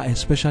are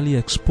especially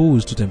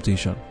exposed to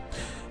temptation.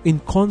 In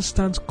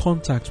constant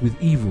contact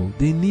with evil,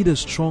 they need a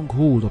strong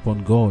hold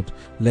upon God,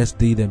 lest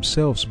they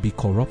themselves be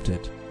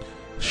corrupted.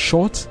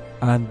 Short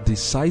and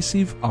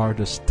decisive are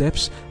the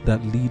steps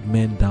that lead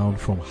men down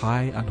from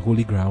high and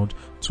holy ground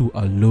to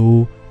a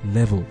low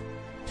level.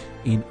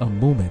 In a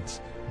moment,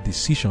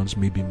 decisions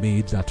may be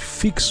made that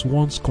fix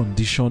one's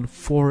condition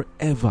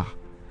forever.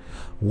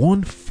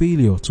 One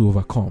failure to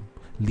overcome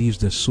leaves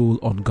the soul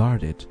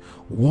unguarded.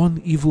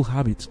 One evil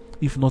habit,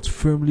 if not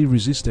firmly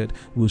resisted,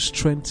 will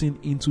strengthen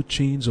into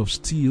chains of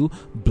steel,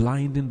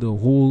 blinding the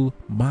whole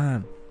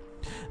man.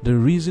 The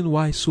reason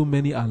why so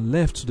many are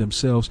left to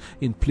themselves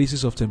in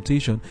places of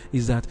temptation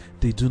is that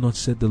they do not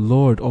set the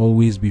Lord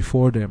always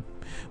before them.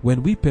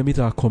 When we permit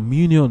our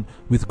communion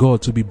with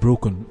God to be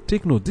broken,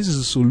 take note, this is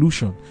a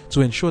solution to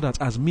ensure that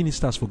as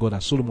ministers for God,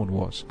 as Solomon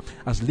was,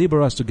 as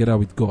laborers together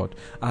with God,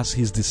 as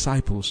his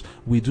disciples,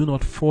 we do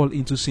not fall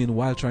into sin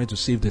while trying to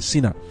save the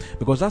sinner.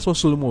 Because that's what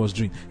Solomon was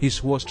doing. He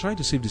was trying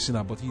to save the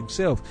sinner, but he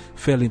himself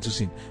fell into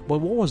sin. But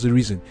what was the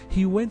reason?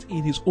 He went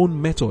in his own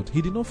method.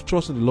 He did not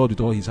trust in the Lord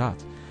with all his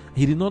heart.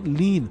 He did not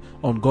lean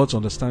on God's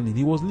understanding.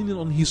 He was leaning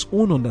on his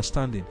own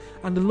understanding.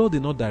 And the Lord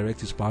did not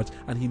direct his path,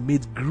 and he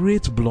made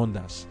great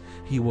blunders.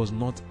 He was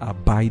not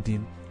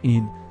abiding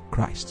in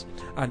Christ.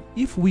 And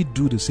if we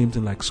do the same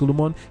thing like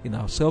Solomon, in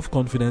our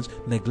self-confidence,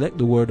 neglect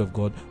the word of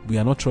God, we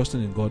are not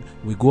trusting in God,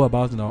 we go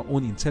about in our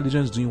own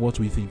intelligence doing what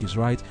we think is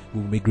right,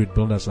 we will make great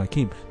blunders like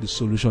him. The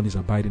solution is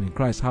abiding in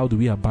Christ. How do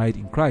we abide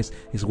in Christ?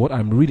 Is what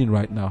I'm reading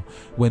right now.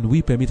 When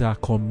we permit our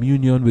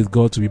communion with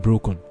God to be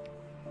broken,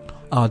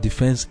 our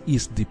defense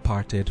is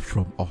departed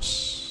from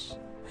us.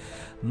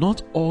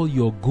 Not all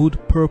your good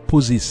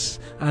purposes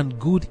and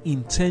good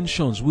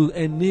intentions will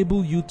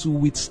enable you to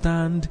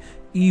withstand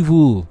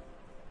evil.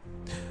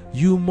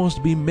 You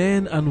must be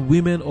men and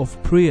women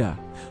of prayer.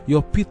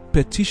 Your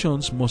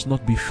petitions must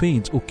not be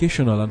faint,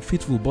 occasional, and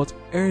fitful, but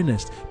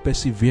earnest,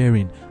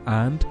 persevering,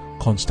 and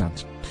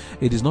constant.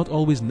 It is not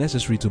always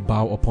necessary to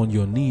bow upon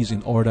your knees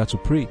in order to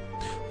pray.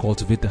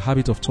 Cultivate the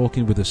habit of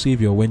talking with the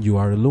Savior when you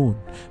are alone,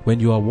 when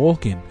you are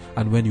walking,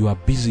 and when you are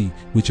busy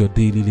with your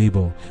daily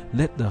labor.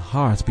 Let the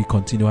heart be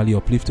continually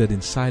uplifted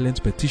in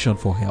silent petition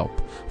for help,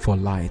 for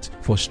light,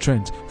 for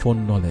strength, for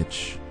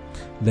knowledge.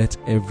 Let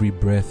every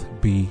breath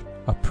be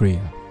a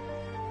prayer.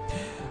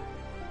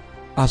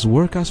 As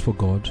workers for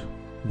God,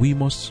 we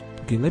must...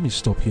 Okay, let me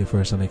stop here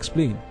first and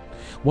explain.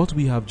 What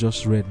we have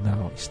just read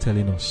now is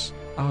telling us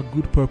our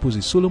good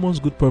purposes, Solomon's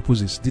good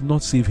purposes, did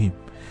not save him.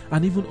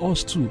 And even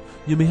us too.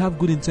 You may have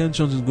good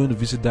intentions in going to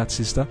visit that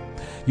sister.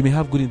 You may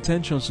have good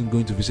intentions in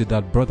going to visit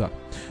that brother.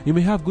 You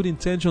may have good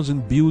intentions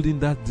in building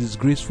that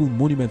disgraceful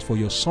monument for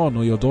your son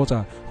or your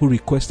daughter who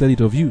requested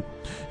it of you.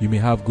 You may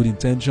have good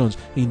intentions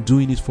in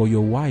doing it for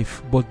your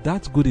wife, but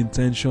that good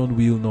intention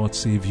will not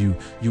save you.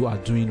 You are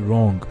doing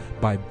wrong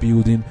by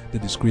building the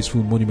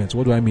disgraceful monument.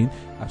 What do I mean?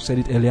 I've said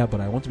it earlier,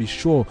 but I want to be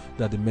sure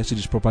that the message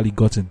is properly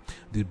gotten.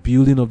 The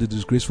building of the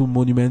disgraceful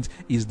monument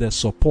is the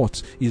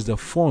support, is the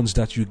funds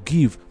that you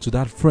give to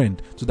that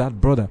friend, to that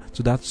brother,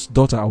 to that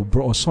daughter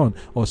or son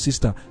or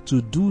sister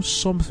to do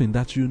something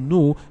that you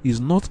know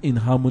is not in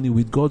harmony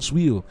with God's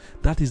will.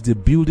 That is the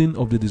building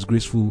of the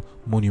disgraceful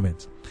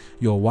monument.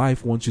 Your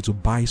wife wants you to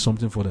buy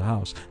something for the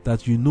house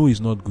that you know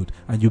is not good,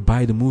 and you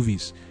buy the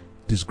movies.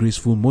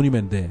 Disgraceful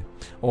monument there.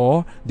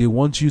 Or they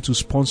want you to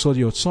sponsor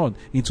your son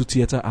into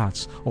theater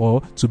arts,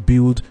 or to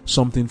build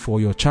something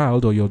for your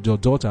child or your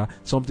daughter,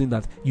 something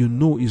that you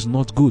know is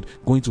not good,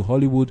 going to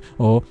Hollywood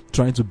or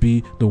trying to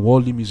be the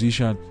worldly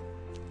musician.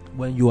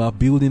 When you are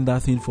building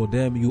that thing for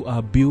them, you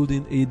are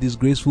building a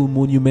disgraceful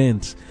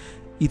monument.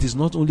 It is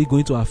not only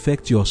going to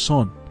affect your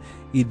son.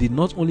 It did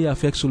not only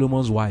affect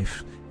Solomon's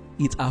wife,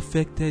 it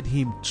affected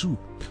him too.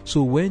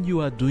 So when you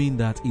are doing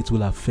that, it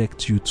will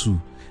affect you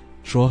too.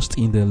 Trust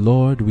in the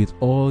Lord with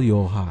all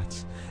your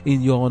heart.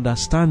 In your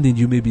understanding,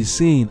 you may be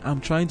saying, I'm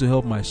trying to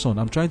help my son.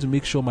 I'm trying to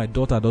make sure my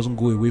daughter doesn't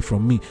go away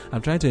from me.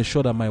 I'm trying to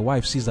ensure that my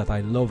wife sees that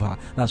I love her.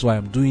 That's why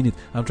I'm doing it.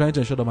 I'm trying to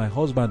ensure that my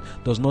husband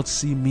does not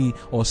see me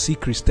or see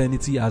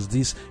Christianity as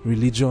this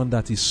religion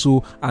that is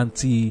so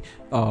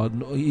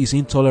is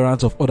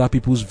intolerant of other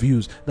people's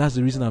views. That's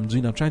the reason I'm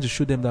doing. I'm trying to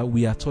show them that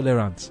we are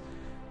tolerant.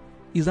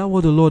 Is that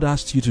what the Lord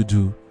asked you to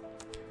do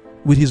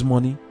with his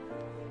money?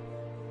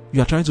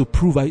 You are trying to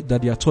prove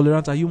that you are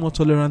tolerant. Are you more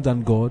tolerant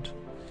than God?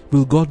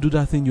 Will God do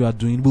that thing you are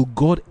doing? Will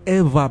God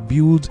ever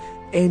build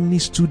any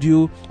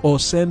studio or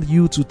send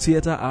you to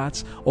theater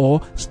arts or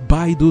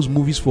buy those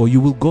movies for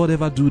you? Will God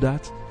ever do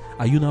that?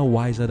 Are you now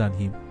wiser than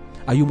him?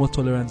 Are you more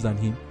tolerant than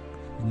him?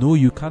 No,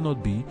 you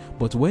cannot be.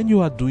 But when you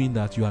are doing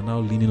that, you are now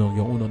leaning on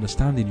your own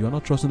understanding. You are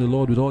not trusting the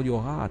Lord with all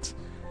your heart.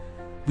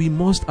 We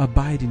must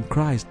abide in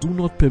Christ. Do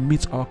not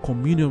permit our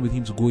communion with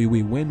him to go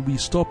away. When we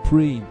stop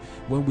praying,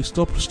 when we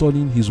stop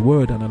studying his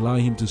word and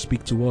allowing him to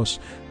speak to us,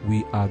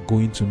 we are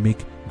going to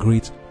make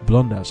great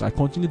blunders. I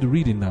continue the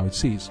reading now. It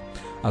says,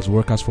 as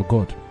workers for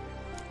God,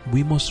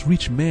 we must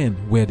reach men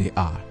where they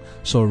are,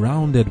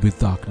 surrounded with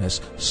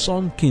darkness,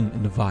 sunken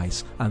in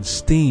vice, and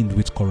stained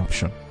with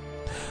corruption.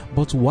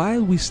 But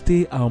while we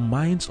stay our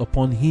minds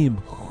upon him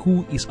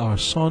who is our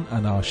sun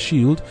and our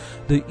shield,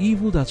 the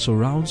evil that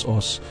surrounds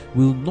us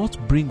will not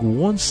bring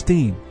one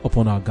stain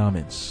upon our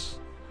garments.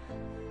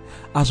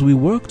 As we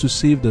work to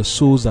save the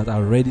souls that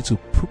are ready to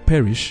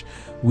perish,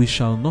 we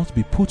shall not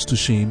be put to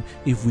shame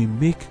if we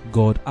make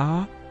God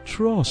our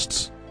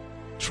trust.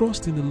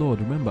 Trust in the Lord,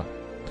 remember.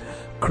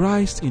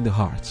 Christ in the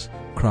heart,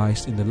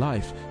 Christ in the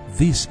life.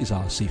 This is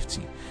our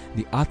safety.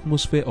 The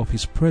atmosphere of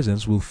His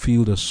presence will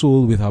fill the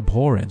soul with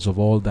abhorrence of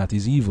all that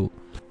is evil.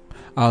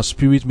 Our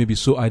spirit may be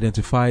so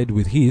identified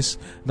with His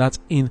that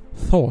in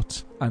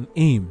thought and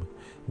aim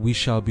we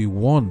shall be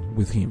one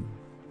with Him.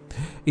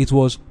 It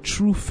was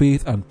through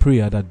faith and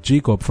prayer that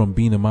Jacob, from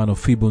being a man of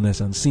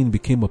feebleness and sin,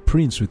 became a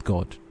prince with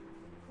God.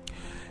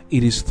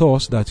 It is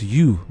thus that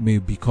you may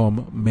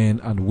become men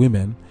and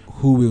women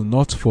who will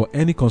not for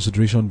any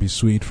consideration be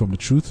swayed from the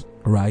truth,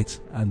 right,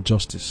 and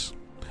justice.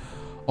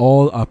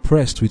 All are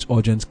pressed with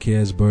urgent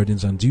cares,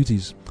 burdens, and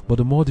duties, but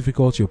the more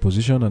difficult your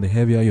position and the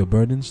heavier your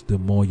burdens, the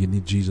more you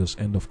need Jesus.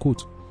 End of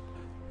quote.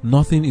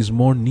 Nothing is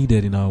more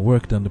needed in our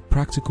work than the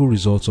practical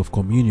results of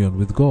communion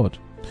with God.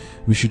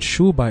 We should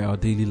show by our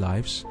daily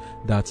lives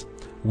that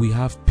we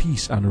have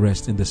peace and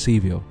rest in the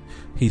Savior.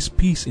 His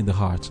peace in the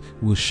heart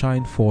will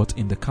shine forth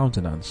in the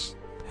countenance.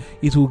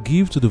 It will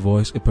give to the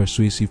voice a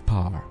persuasive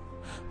power.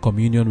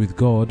 Communion with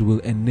God will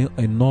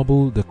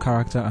ennoble the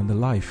character and the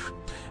life.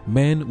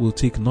 Men will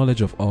take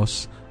knowledge of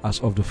us as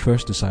of the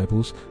first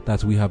disciples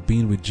that we have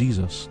been with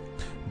Jesus.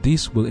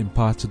 This will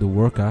impart to the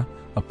worker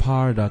a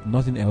power that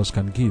nothing else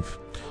can give.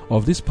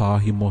 Of this power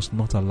he must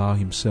not allow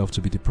himself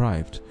to be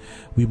deprived.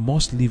 We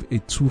must live a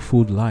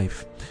twofold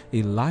life,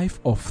 a life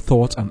of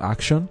thought and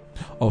action,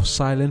 of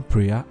silent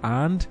prayer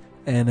and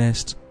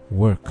earnest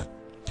work.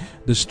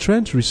 The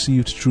strength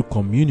received through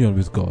communion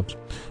with God,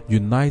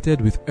 united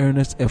with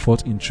earnest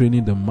effort in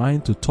training the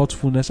mind to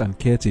thoughtfulness and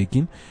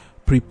caretaking,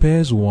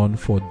 prepares one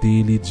for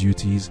daily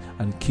duties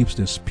and keeps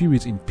the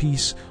spirit in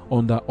peace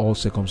under all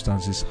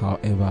circumstances,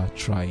 however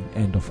trying.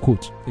 End of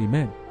quote.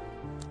 Amen.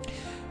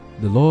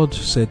 The Lord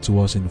said to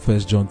us in 1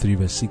 John 3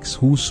 verse 6,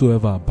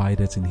 Whosoever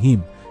abideth in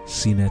Him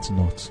sinneth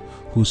not.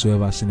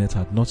 Whosoever sinneth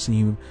hath not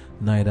seen Him,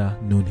 neither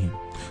known Him.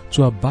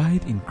 To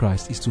abide in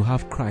Christ is to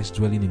have Christ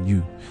dwelling in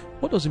you.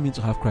 What does it mean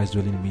to have Christ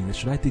dwelling in me?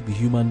 Should I take the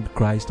human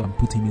Christ and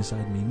put Him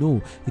inside me?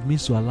 No, it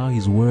means to allow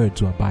His word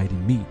to abide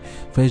in me.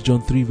 1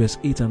 John 3 verse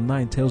 8 and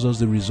 9 tells us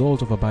the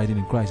result of abiding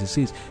in Christ. It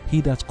says, He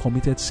that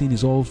committed sin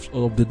is all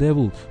of the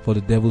devil, for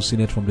the devil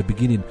sinned from the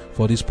beginning.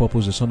 For this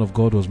purpose the Son of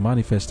God was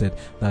manifested,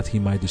 that He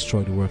might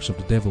destroy the works of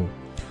the devil.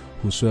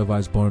 Whosoever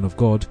is born of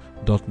God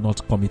doth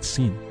not commit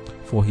sin,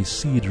 for his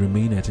seed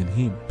remaineth in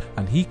him,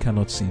 and he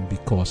cannot sin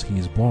because he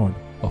is born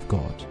of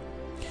God.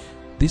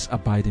 This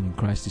abiding in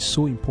Christ is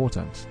so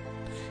important.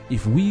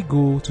 If we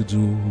go to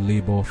do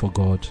labor for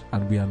God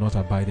and we are not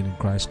abiding in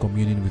Christ,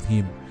 communing with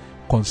Him,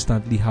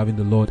 constantly having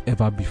the Lord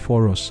ever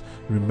before us,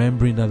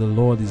 remembering that the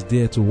Lord is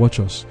there to watch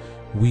us,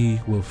 we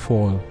will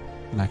fall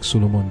like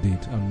Solomon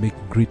did and make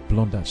great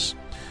blunders.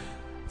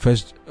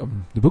 First,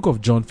 the book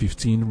of John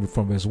 15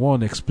 from verse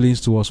 1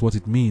 explains to us what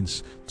it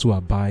means to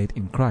abide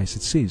in Christ.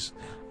 It says,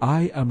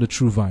 I am the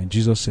true vine.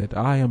 Jesus said,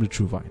 I am the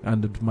true vine,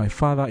 and my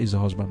Father is the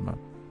husbandman.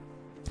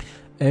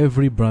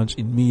 Every branch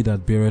in me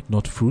that beareth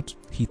not fruit,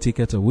 He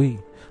taketh away,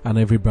 and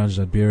every branch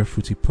that beareth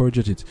fruit, He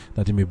purgeth it,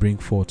 that it may bring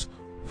forth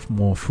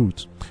more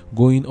fruit.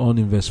 Going on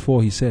in verse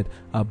 4, He said,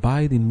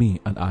 Abide in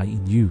me, and I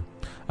in you.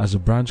 As a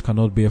branch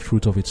cannot bear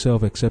fruit of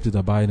itself except it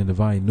abide in the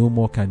vine, no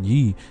more can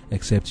ye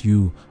except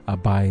you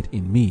abide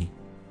in me.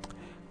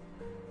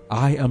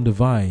 I am the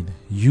vine,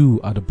 you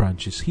are the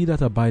branches. He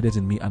that abideth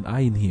in me, and I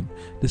in him,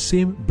 the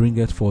same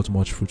bringeth forth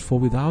much fruit. For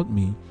without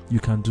me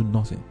you can do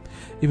nothing.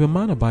 If a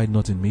man abide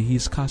not in me, he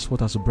is cast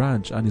forth as a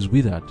branch, and is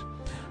withered.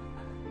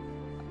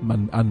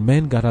 And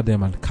men gather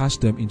them and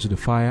cast them into the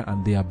fire,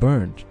 and they are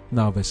burned.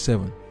 Now verse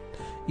 7.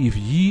 If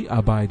ye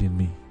abide in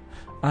me,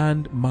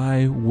 and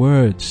my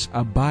words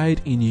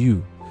abide in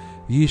you,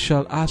 ye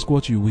shall ask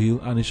what you will,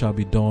 and it shall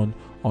be done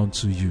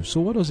unto you. So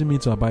what does it mean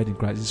to abide in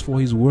Christ? It's for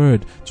His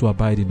word to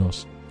abide in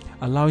us,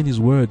 allowing His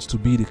words to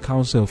be the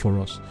counsel for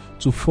us,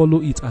 to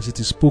follow it as it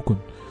is spoken,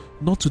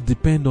 not to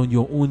depend on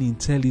your own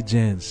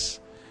intelligence.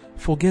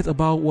 Forget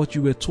about what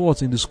you were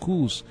taught in the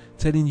schools,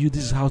 telling you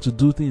this is how to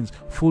do things.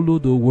 Follow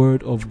the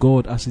word of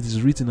God as it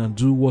is written and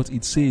do what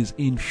it says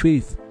in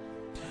faith.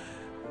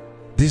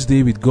 This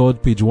Day with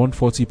God, page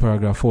 140,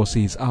 paragraph 4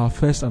 says, Our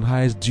first and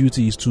highest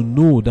duty is to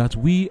know that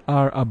we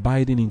are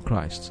abiding in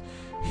Christ.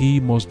 He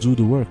must do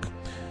the work.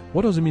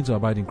 What does it mean to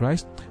abide in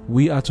Christ?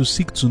 We are to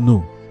seek to know,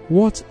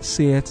 what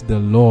saith the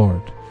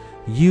Lord,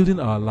 yielding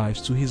our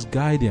lives to His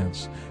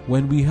guidance.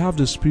 When we have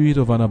the spirit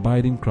of an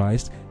abiding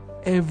Christ,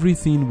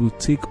 everything will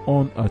take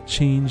on a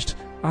changed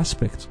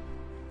aspect.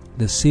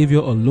 The Savior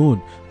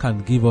alone can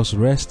give us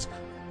rest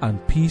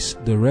and peace,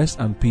 the rest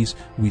and peace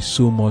we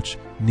so much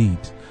need.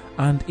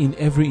 And in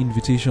every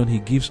invitation He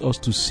gives us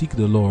to seek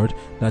the Lord,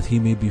 that He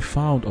may be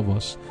found of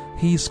us,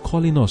 He is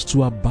calling us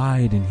to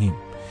abide in Him.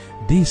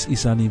 This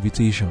is an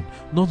invitation,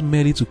 not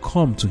merely to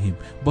come to Him,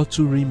 but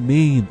to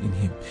remain in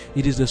Him.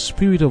 It is the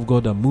Spirit of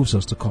God that moves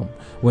us to come.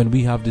 When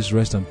we have this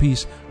rest and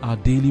peace, our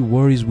daily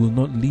worries will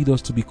not lead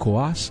us to be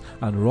coarse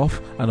and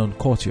rough and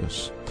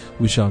uncourteous.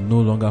 We shall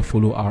no longer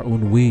follow our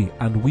own way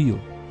and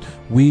will.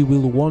 We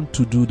will want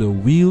to do the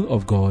will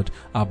of God,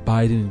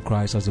 abiding in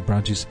Christ as the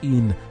branches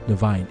in the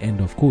vine. End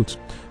of quote.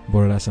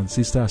 Brothers and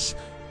sisters,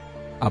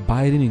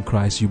 abiding in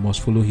Christ, you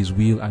must follow His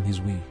will and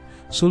His way.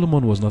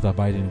 Solomon was not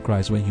abiding in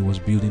Christ when he was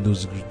building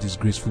those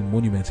disgraceful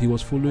monuments. He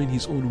was following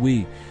his own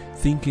way,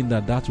 thinking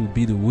that would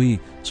be the way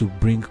to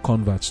bring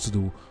converts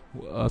to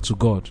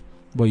God,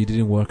 but it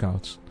didn't work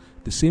out.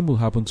 The same will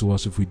happen to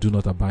us if we do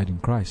not abide in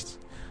Christ.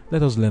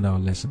 Let us learn our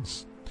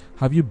lessons.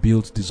 Have you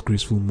built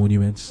disgraceful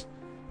monuments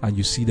and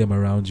you see them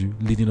around you,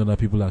 leading other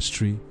people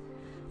astray?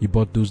 You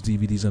bought those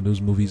DVDs and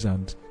those movies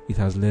and it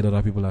has led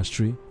other people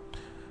astray?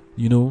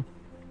 You know,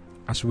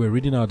 as we were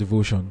reading our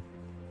devotion,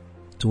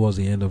 towards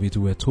the end of it,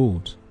 we were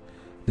told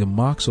the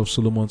marks of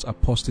Solomon's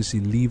apostasy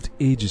lived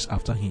ages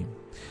after him.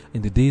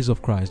 In the days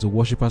of Christ, the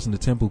worshippers in the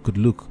temple could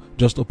look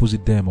just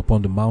opposite them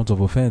upon the Mount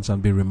of Offense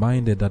and be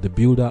reminded that the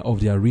builder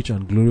of their rich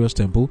and glorious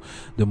temple,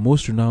 the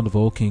most renowned of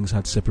all kings,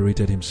 had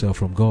separated himself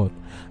from God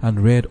and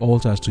reared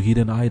altars to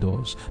hidden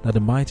idols, that the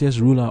mightiest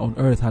ruler on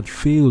earth had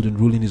failed in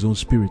ruling his own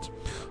spirit.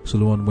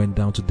 Solomon went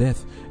down to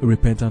death, a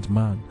repentant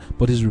man,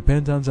 but his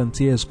repentance and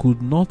tears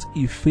could not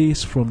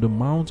efface from the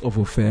Mount of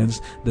Offense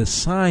the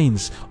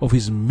signs of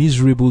his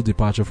miserable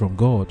departure from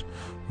God.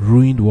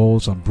 Ruined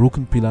walls and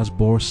broken pillars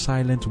bore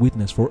silent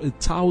witness for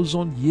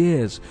 1,000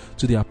 years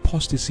to the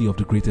apostasy of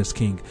the greatest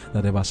king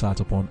that ever sat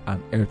upon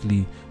an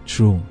earthly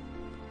throne.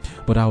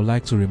 But I would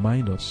like to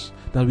remind us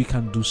that we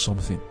can do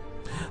something.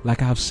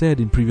 Like I have said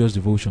in previous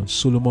devotions,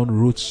 Solomon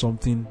wrote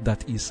something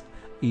that is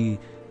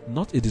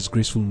not a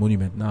disgraceful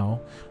monument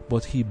now,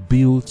 but he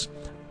built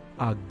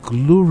a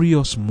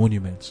glorious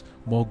monument,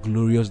 more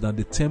glorious than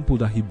the temple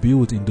that he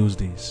built in those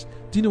days.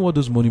 Do you know what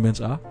those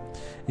monuments are?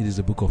 It is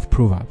the book of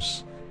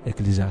Proverbs,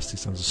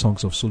 Ecclesiastes, and the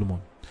Songs of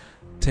Solomon.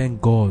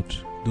 Thank God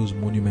those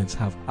monuments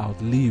have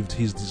outlived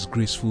his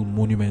disgraceful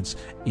monuments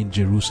in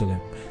Jerusalem.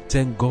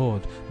 Thank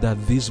God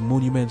that these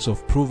monuments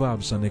of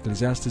Proverbs and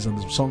Ecclesiastes and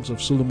the Songs of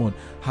Solomon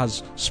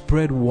has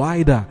spread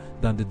wider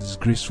than the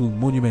disgraceful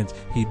monument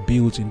he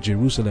built in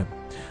Jerusalem.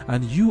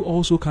 And you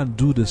also can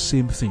do the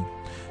same thing.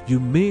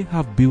 You may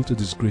have built a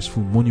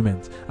disgraceful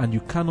monument and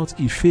you cannot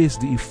efface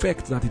the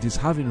effect that it is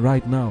having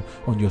right now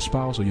on your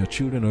spouse or your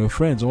children or your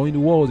friends or in the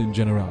world in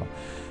general.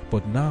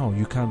 But now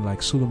you can,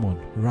 like Solomon,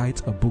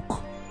 write a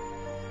book.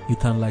 You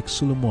can, like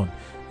Solomon,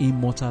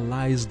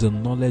 immortalize the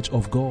knowledge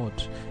of God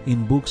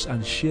in books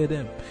and share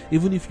them.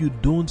 Even if you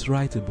don't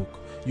write a book,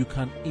 you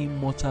can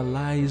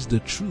immortalize the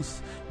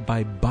truth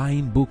by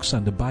buying books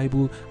and the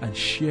Bible and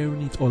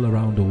sharing it all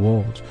around the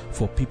world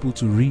for people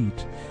to read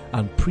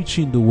and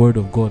preaching the word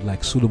of God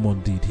like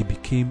Solomon did. He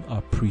became a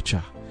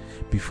preacher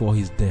before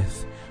his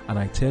death. And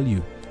I tell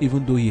you,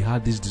 even though he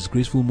had these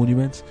disgraceful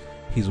monuments,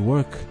 his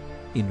work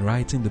in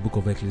writing the book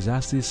of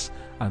Ecclesiastes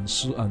and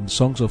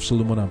Songs of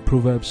Solomon and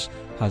Proverbs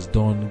has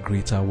done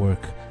greater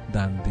work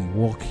than the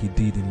work he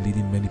did in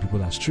leading many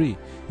people astray.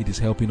 It is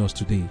helping us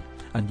today,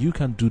 and you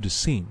can do the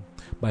same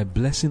by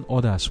blessing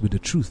others with the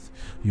truth.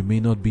 You may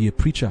not be a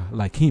preacher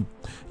like him,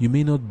 you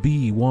may not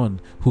be one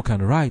who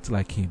can write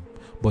like him,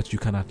 but you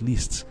can at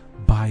least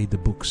buy the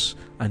books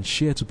and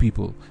share to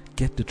people.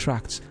 Get the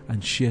tracts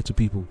and share to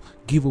people.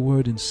 Give a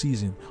word in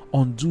season.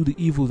 Undo the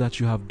evil that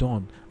you have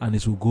done, and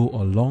it will go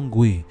a long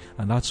way.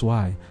 And that's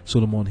why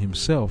Solomon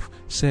himself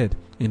said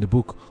in the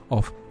book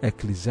of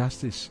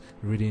Ecclesiastes,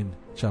 reading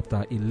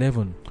chapter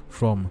 11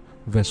 from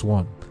verse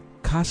 1,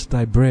 "Cast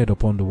thy bread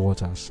upon the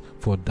waters,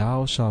 for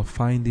thou shalt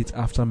find it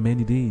after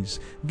many days.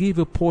 Give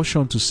a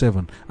portion to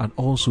 7, and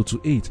also to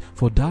 8,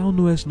 for thou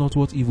knowest not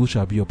what evil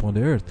shall be upon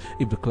the earth.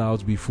 If the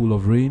clouds be full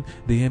of rain,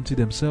 they empty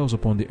themselves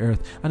upon the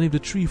earth. And if the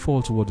tree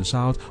fall toward the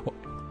south,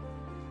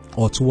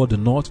 or toward the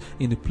north,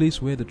 in the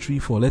place where the tree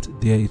falleth,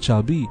 there it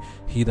shall be.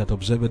 He that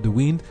observeth the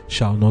wind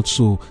shall not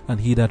sow, and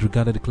he that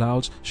regardeth the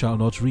clouds shall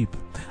not reap.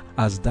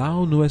 As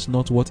thou knowest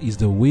not what is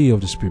the way of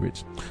the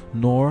Spirit,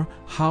 nor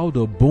how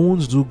the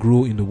bones do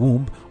grow in the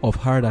womb of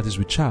her that is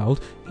with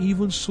child,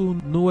 even so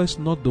knowest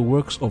not the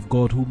works of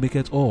God who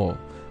maketh all."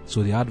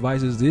 So the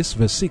advice is this,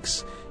 verse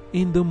 6,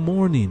 "In the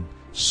morning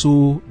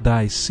sow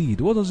thy seed."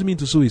 What does it mean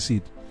to sow a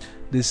seed?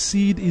 The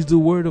seed is the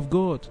word of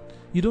God.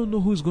 You don't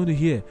know who is going to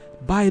hear.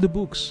 Buy the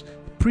books.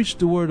 Preach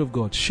the word of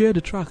God. Share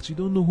the tracts. You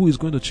don't know who is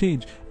going to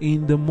change.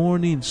 In the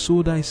morning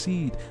sow thy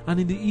seed, and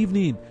in the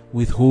evening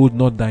withhold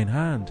not thine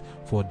hand,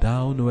 for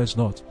thou knowest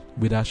not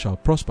whither shall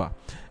prosper,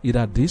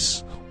 either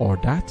this or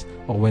that,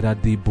 or whether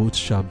they both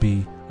shall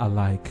be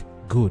alike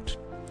good.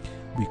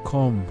 We've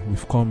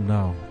come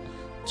now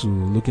to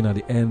looking at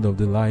the end of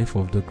the life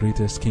of the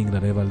greatest king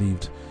that ever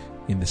lived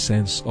in the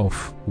sense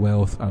of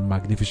wealth and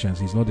magnificence.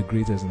 He's not the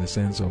greatest in the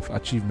sense of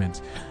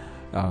achievement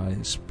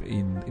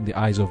in the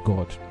eyes of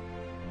God.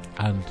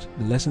 And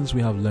the lessons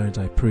we have learned,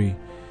 I pray,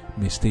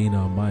 may stay in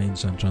our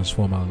minds and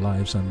transform our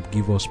lives and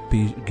give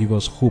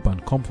us hope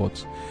and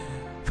comfort.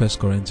 1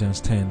 Corinthians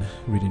 10,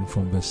 reading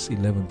from verse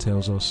 11,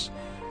 tells us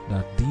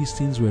that these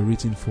things were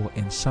written for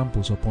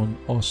ensamples upon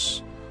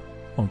us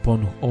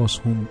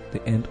whom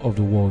the end of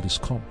the world is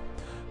come.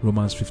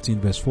 Romans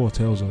 15 verse 4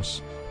 tells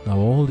us, "Now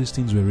all these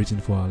things were written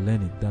for our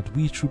learning, that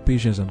we through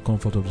patience and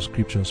comfort of the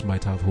scriptures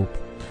might have hope."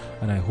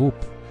 And I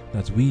hope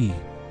that we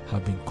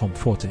have been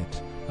comforted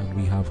and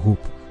we have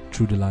hope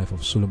through the life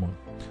of Solomon.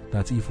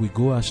 that if we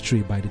go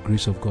astray, by the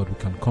grace of God, we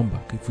can come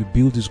back. If we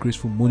build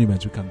disgraceful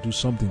monuments, we can do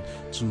something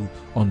to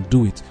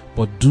undo it.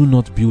 But do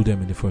not build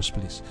them in the first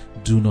place.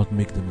 Do not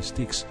make the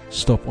mistakes.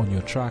 Stop on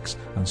your tracks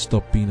and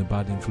stop being a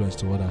bad influence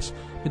to others.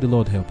 May the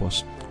Lord help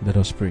us. Let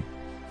us pray.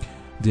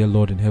 Dear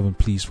Lord in heaven,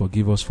 please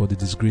forgive us for the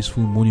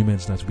disgraceful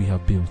monuments that we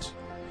have built.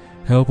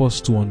 Help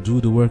us to undo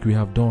the work we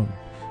have done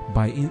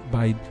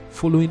by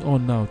following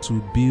on now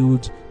to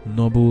build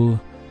noble,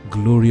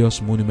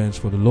 glorious monuments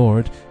for the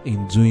Lord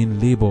in doing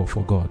labor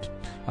for God.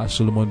 As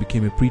Solomon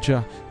became a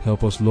preacher,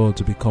 help us, Lord,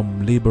 to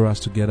become laborers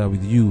together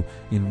with you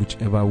in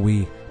whichever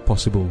way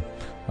possible.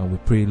 And we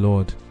pray,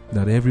 Lord,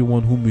 that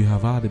everyone whom we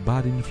have had a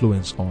bad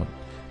influence on,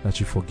 that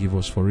you forgive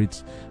us for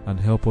it and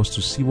help us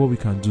to see what we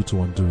can do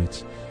to undo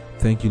it.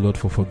 Thank you, Lord,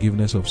 for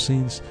forgiveness of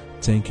sins.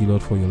 Thank you,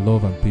 Lord, for your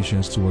love and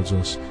patience towards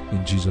us.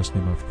 In Jesus'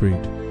 name I've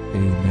prayed.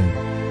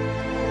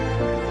 Amen.